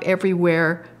going up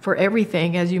everywhere for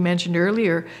everything, as you mentioned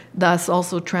earlier. Thus,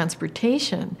 also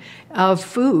transportation of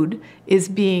food is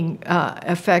being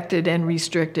affected and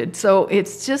restricted. So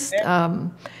it's just a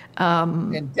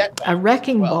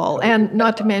wrecking ball. And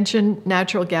not to mention,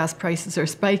 natural gas prices are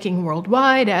spiking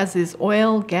worldwide, as is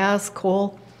oil, gas,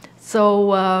 coal.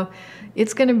 So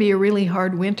it's going to be a really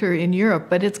hard winter in Europe,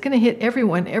 but it's going to hit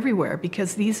everyone everywhere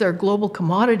because these are global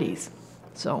commodities.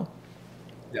 So,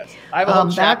 yes, I have a whole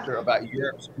chapter about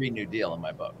Europe's Green New Deal in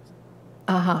my book.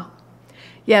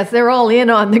 Yes, they're all in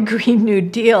on the Green New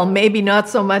Deal, maybe not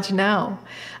so much now.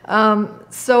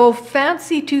 So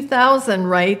Fancy 2000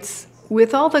 writes,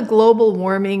 with all the global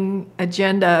warming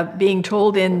agenda being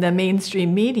told in the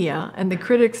mainstream media and the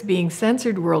critics being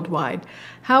censored worldwide,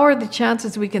 how are the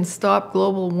chances we can stop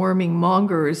global warming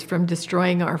mongers from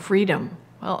destroying our freedom?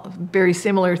 Well, very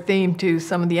similar theme to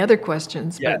some of the other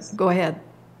questions, yes. But go ahead.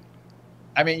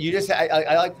 I mean,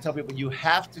 I like to tell people, you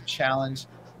have to challenge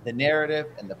the narrative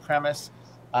and the premise.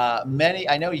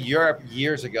 I know Europe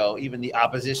years ago, even the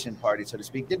opposition party, so to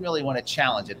speak, didn't really want to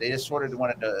challenge it. They just sort of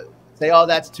wanted to say, oh,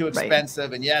 that's too expensive.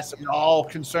 Right. And yes, I'm all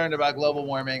concerned about global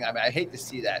warming. I mean, I hate to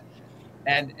see that.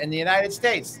 And in the United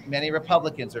States, many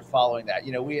Republicans are following that.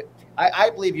 You know, I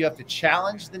believe you have to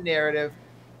challenge the narrative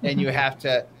and you have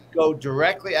to go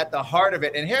directly at the heart of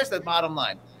it. And here's the bottom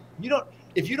line.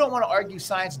 If you don't want to argue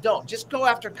science, don't. Just go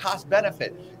after cost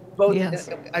benefit. Both, yes.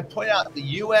 I point out the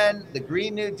UN, the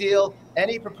Green New Deal,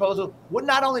 any proposal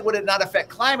not only would it not affect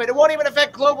climate, it won't even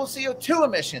affect global CO2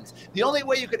 emissions. The only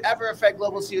way you could ever affect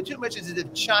global CO2 emissions is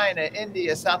if China,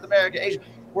 India, South America, Asia,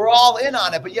 we're all in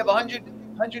on it. But you have 100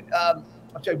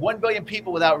 I'm sorry, 1 billion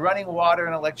people without running water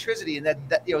and electricity, and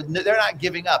that they're not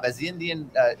giving up. As the Indian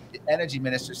energy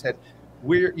minister said,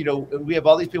 we have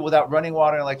all these people without running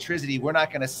water and electricity. We're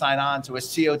not going to sign on to a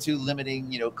CO2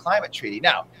 limiting climate treaty.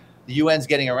 Now, the UN's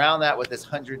getting around that with this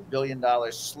 $100 billion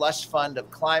slush fund of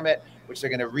climate, which they're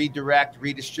going to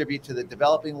redistribute to the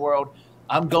developing world.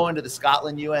 I'm going to the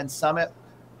Scotland UN summit.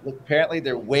 Look, apparently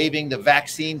they're waiving the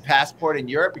vaccine passport in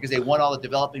Europe because they want all the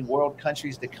developing world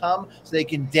countries to come so they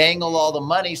can dangle all the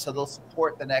money so they'll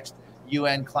support the next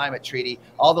UN climate treaty.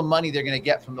 All the money they're going to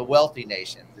get from the wealthy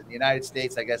nations. And the United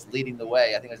States, I guess, leading the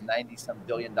way. I think it was $90-some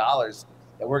billion that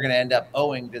we're going to end up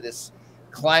owing to this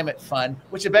climate fund,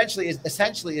 which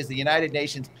essentially is the United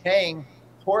Nations paying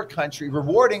poor country,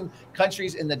 rewarding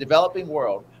countries in the developing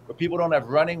world where people don't have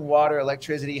running water,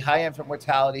 electricity, high infant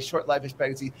mortality, short life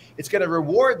expectancy. It's going to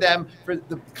reward them for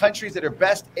the countries that are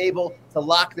best able to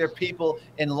lock their people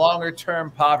in longer term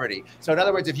poverty. So in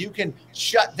other words, if you can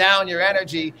shut down your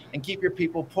energy and keep your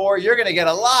people poor, you're going to get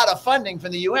a lot of funding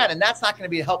from the UN. And that's not going to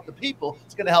be to help the people.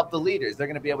 It's going to help the leaders. They're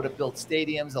going to be able to build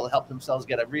stadiums. They'll help themselves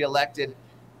get reelected.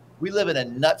 We live in a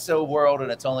nutso world,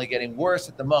 and it's only getting worse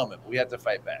at the moment. But we have to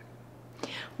fight back.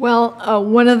 Well,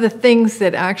 one of the things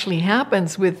that actually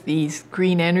happens with these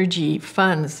green energy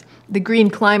funds, the Green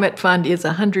Climate Fund is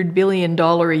a $100 billion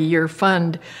a year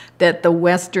fund that the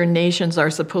Western nations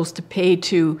are supposed to pay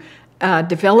to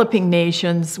developing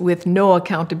nations with no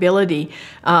accountability.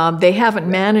 They haven't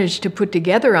managed to put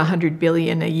together $100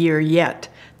 billion a year yet.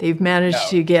 They've managed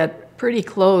to get pretty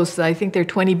close. I think they're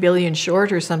 20 billion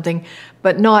short or something,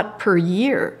 but not per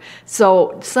year.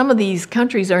 So some of these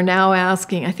countries are now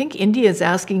asking, I think India is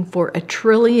asking for $1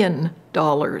 trillion,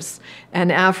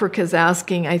 and Africa's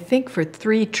asking, I think, for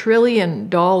 $3 trillion.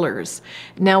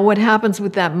 Now, what happens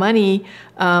with that money,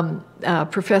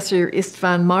 Professor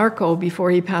Istvan Marco,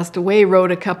 before he passed away,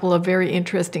 wrote a couple of very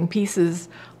interesting pieces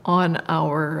on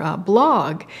our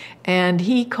blog, and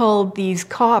he called these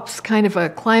COPs kind of a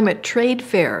climate trade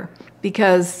fair,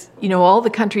 because all the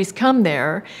countries come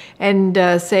there and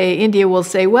say, India will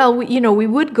say, well, we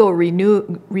would go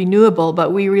renewable,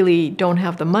 but we really don't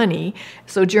have the money.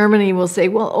 So Germany will say,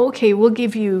 well, okay, we'll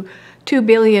give you $2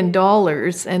 billion,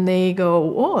 and they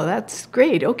go, oh, that's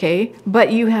great, okay,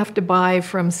 but you have to buy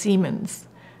from Siemens.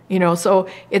 So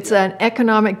it's an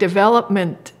economic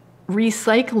development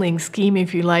recycling scheme,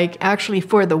 if you like, actually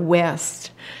for the West.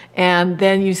 And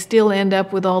then you still end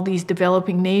up with all these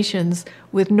developing nations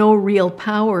with no real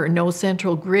power, no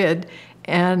central grid.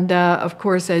 And of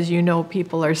course, as you know,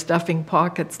 people are stuffing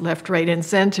pockets left, right, and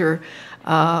center.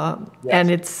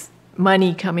 And it's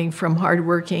money coming from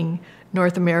hardworking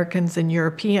North Americans and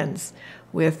Europeans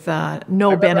with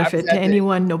no benefit to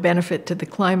anyone, no benefit to the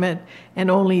climate,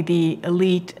 and only the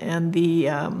elite and the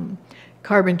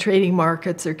carbon trading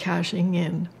markets are cashing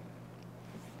in.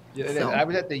 Yeah, I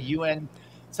was at the UN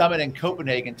summit in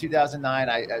Copenhagen in 2009.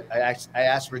 I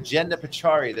asked Rajendra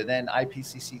Pachauri, the then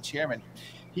IPCC chairman.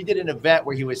 He did an event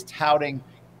where he was touting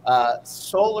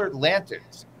solar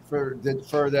lanterns for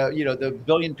the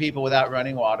billion people without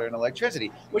running water and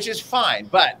electricity, which is fine.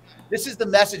 But this is the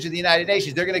message of the United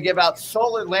Nations. They're going to give out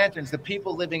solar lanterns to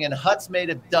people living in huts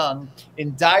made of dung,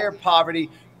 in dire poverty,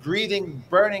 breathing,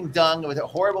 burning dung with a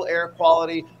horrible air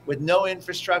quality, with no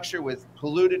infrastructure, with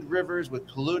polluted rivers, with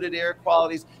polluted air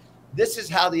qualities. This is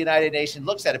how the United Nations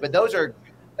looks at it. But those are,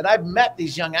 and I've met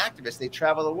these young activists. They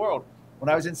travel the world. When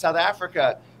I was in South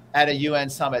Africa at a UN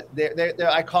summit,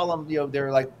 I call them,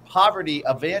 they're like poverty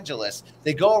evangelists.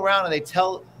 They go around and they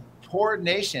tell poor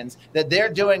nations that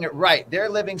they're doing it right. They're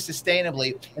living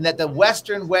sustainably, and that the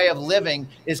Western way of living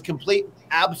is complete,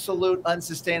 absolute,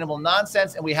 unsustainable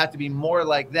nonsense, and we have to be more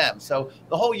like them. So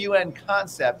the whole UN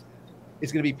concept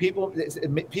is going to be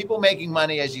people making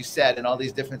money, as you said, in all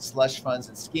these different slush funds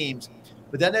and schemes.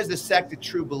 But then there's the sect of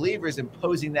true believers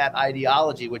imposing that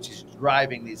ideology, which is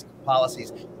driving these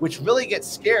policies, which really gets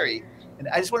scary. And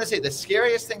I just want to say the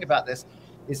scariest thing about this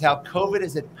is how COVID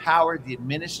has empowered the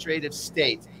administrative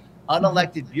state,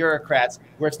 unelected bureaucrats,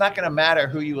 where it's not going to matter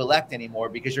who you elect anymore,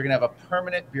 because you're going to have a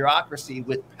permanent bureaucracy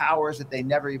with powers that they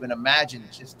never even imagined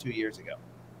just 2 years ago.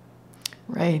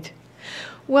 Right.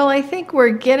 Well, I think we're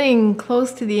getting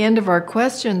close to the end of our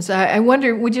questions. I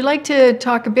wonder, would you like to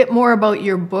talk a bit more about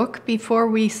your book before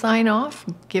we sign off?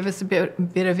 Give us a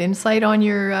bit of insight on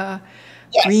your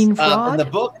green fraud? The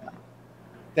book,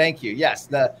 thank you. Yes,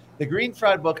 the Green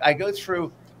Fraud book, I go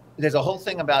through, there's a whole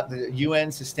thing about the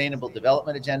UN Sustainable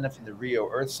Development Agenda from the Rio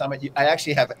Earth Summit. I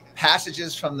actually have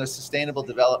passages from the Sustainable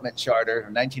Development Charter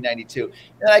of 1992,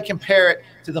 and I compare it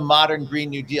to the modern Green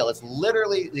New Deal. It's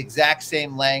literally the exact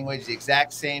same language, the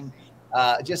exact same,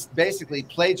 just basically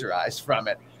plagiarized from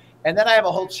it. And then I have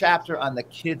a whole chapter on the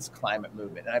kids' climate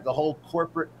movement. And I have the whole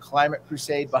corporate climate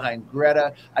crusade behind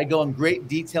Greta. I go in great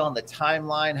detail on the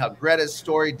timeline, how Greta's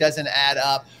story doesn't add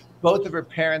up. Both of her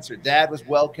parents, her dad was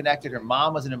well-connected. Her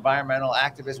mom was an environmental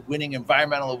activist, winning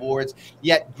environmental awards.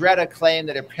 Yet Greta claimed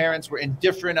that her parents were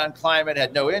indifferent on climate,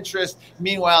 had no interest.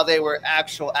 Meanwhile, they were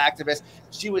actual activists.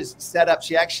 She was set up.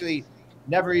 She actually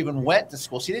never even went to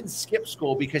school. She didn't skip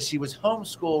school because she was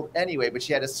homeschooled anyway, but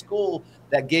she had a school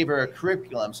that gave her a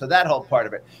curriculum. So that whole part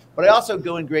of it. But I also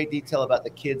go in great detail about the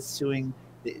kids suing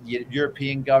the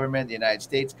European government, the United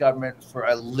States government for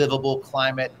a livable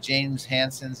climate, James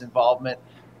Hansen's involvement,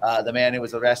 the man who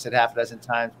was arrested half a dozen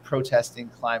times protesting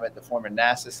climate, the former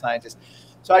NASA scientist.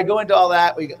 So I go into all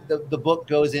that. The book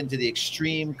goes into the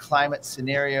extreme climate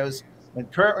scenarios. When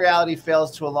current reality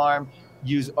fails to alarm,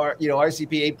 use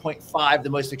RCP 8.5, the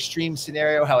most extreme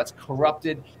scenario, how it's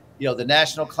corrupted. The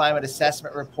National Climate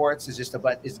Assessment Reports is just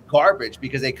is garbage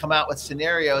because they come out with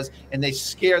scenarios and they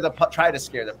try to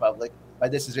scare the public by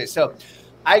this is it. So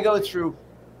I go through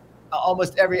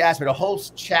almost every aspect, a whole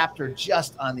chapter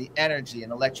just on the energy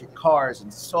and electric cars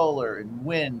and solar and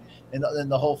wind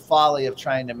and the whole folly of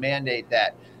trying to mandate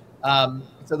that.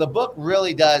 So the book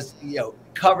really does,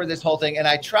 cover this whole thing. And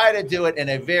I try to do it in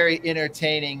a very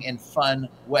entertaining and fun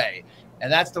way.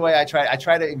 And that's the way I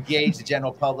try to engage the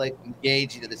general public,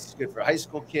 this is good for high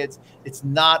school kids. It's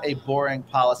not a boring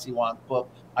policy wonk book.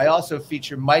 I also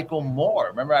feature Michael Moore.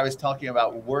 Remember I was talking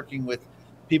about working with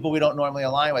people we don't normally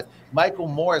align with. Michael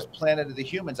Moore's Planet of the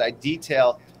Humans. I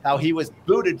detail how he was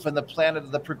booted from the planet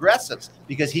of the progressives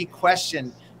because he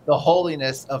questioned the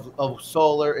holiness of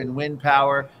solar and wind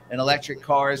power and electric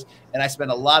cars. And I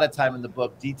spent a lot of time in the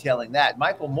book detailing that.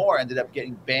 Michael Moore ended up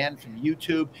getting banned from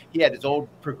YouTube. He had his old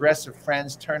progressive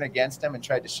friends turn against him and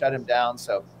tried to shut him down.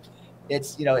 So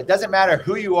it's, it doesn't matter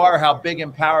who you are, how big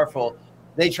and powerful,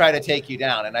 they try to take you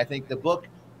down. And I think the book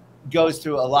goes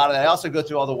through a lot of that. I also go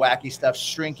through all the wacky stuff,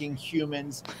 shrinking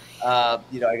humans. I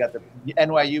got the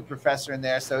NYU professor in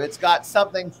there. So it's got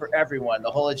something for everyone. The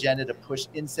whole agenda to push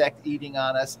insect eating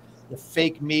on us, the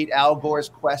fake meat, Al Gore's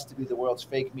quest to be the world's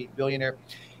fake meat billionaire.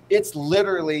 It's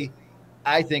literally,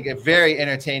 I think, a very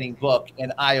entertaining book,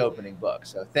 an eye-opening book.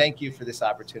 So thank you for this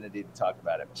opportunity to talk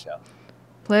about it, Michelle.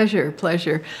 Pleasure,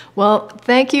 pleasure. Well,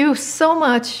 thank you so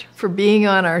much for being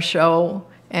on our show.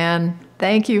 And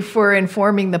thank you for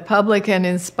informing the public and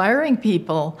inspiring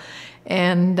people.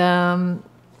 And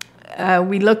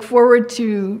we look forward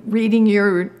to reading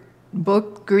your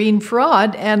book, Green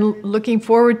Fraud, and looking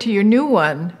forward to your new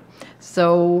one.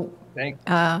 So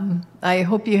I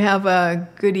hope you have a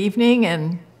good evening,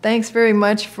 and thanks very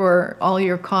much for all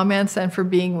your comments and for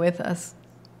being with us.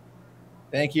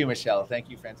 Thank you, Michelle. Thank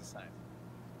you, Friends of Science.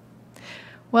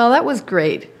 Well, that was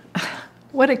great.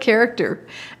 What a character,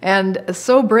 and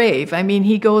so brave. I mean,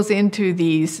 he goes into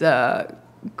these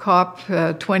COP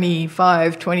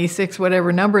 25, 26,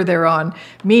 whatever number they're on,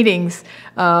 meetings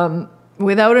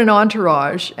without an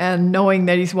entourage and knowing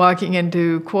that he's walking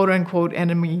into quote-unquote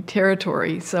enemy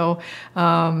territory. So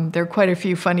there are quite a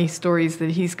few funny stories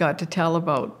that he's got to tell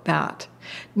about that.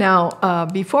 Now,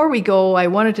 before we go, I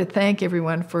wanted to thank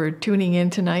everyone for tuning in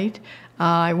tonight.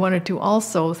 I wanted to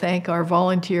also thank our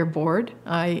volunteer board.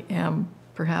 I am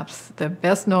perhaps the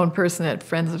best known person at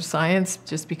Friends of Science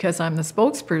just because I'm the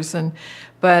spokesperson,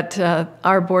 but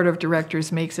our board of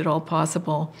directors makes it all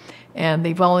possible. And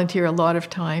they volunteer a lot of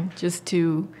time just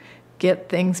to get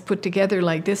things put together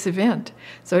like this event.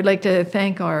 So I'd like to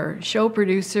thank our show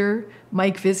producer,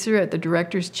 Mike Visser at the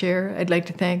director's chair. I'd like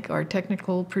to thank our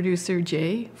technical producer,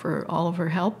 Jay, for all of her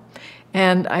help.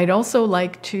 And I'd also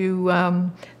like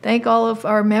to thank all of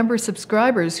our member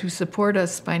subscribers who support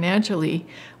us financially.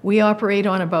 We operate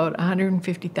on about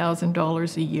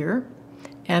 $150,000 a year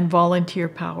and volunteer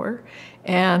power.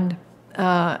 And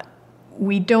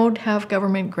we don't have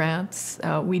government grants.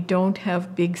 We don't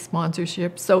have big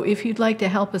sponsorships. So if you'd like to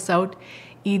help us out,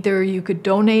 either you could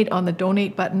donate on the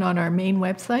donate button on our main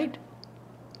website,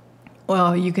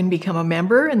 or you can become a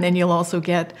member, and then you'll also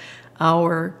get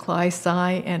our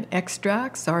Cly-Sci and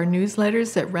extracts, our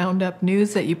newsletters that round up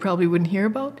news that you probably wouldn't hear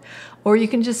about. Or you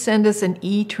can just send us an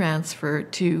e-transfer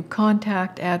to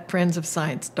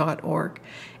contact@friendsofscience.org.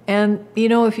 And,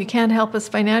 if you can't help us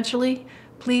financially,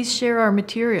 please share our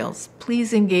materials.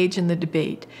 Please engage in the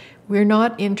debate. We're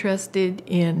not interested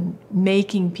in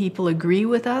making people agree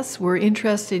with us. We're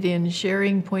interested in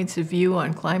sharing points of view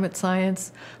on climate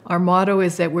science. Our motto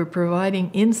is that we're providing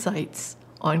insights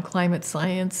on climate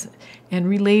science and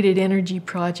related energy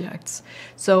projects.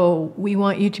 So we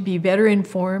want you to be better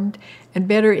informed and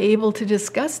better able to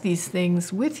discuss these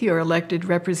things with your elected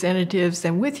representatives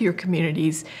and with your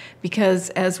communities, because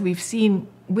as we've seen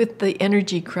with the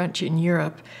energy crunch in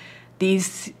Europe,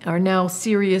 these are now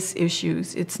serious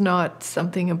issues. It's not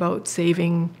something about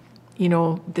saving, you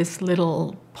know, this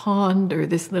little pond or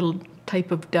this little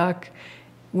type of duck.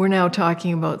 We're now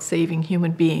talking about saving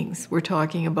human beings. We're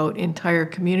talking about entire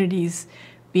communities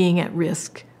being at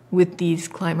risk with these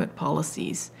climate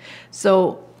policies.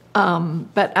 So,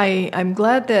 but I'm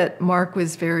glad that Marc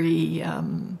was very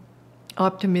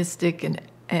optimistic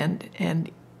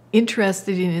and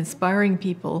interested in inspiring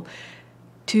people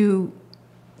to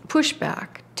push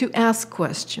back, to ask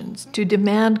questions, to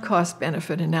demand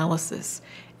cost-benefit analysis.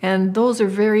 And those are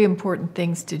very important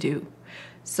things to do.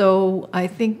 So I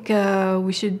think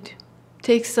we should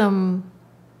take some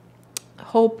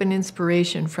hope and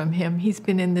inspiration from him. He's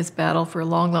been in this battle for a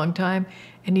long, long time,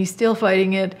 and he's still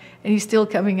fighting it, and he's still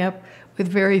coming up with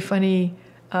very funny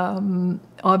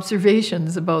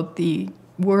observations about the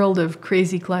world of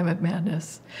crazy climate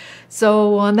madness.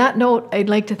 So on that note, I'd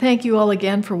like to thank you all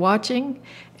again for watching,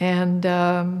 and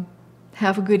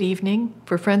have a good evening.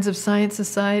 For Friends of Science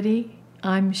Society,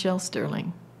 I'm Michelle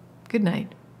Sterling. Good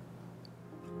night.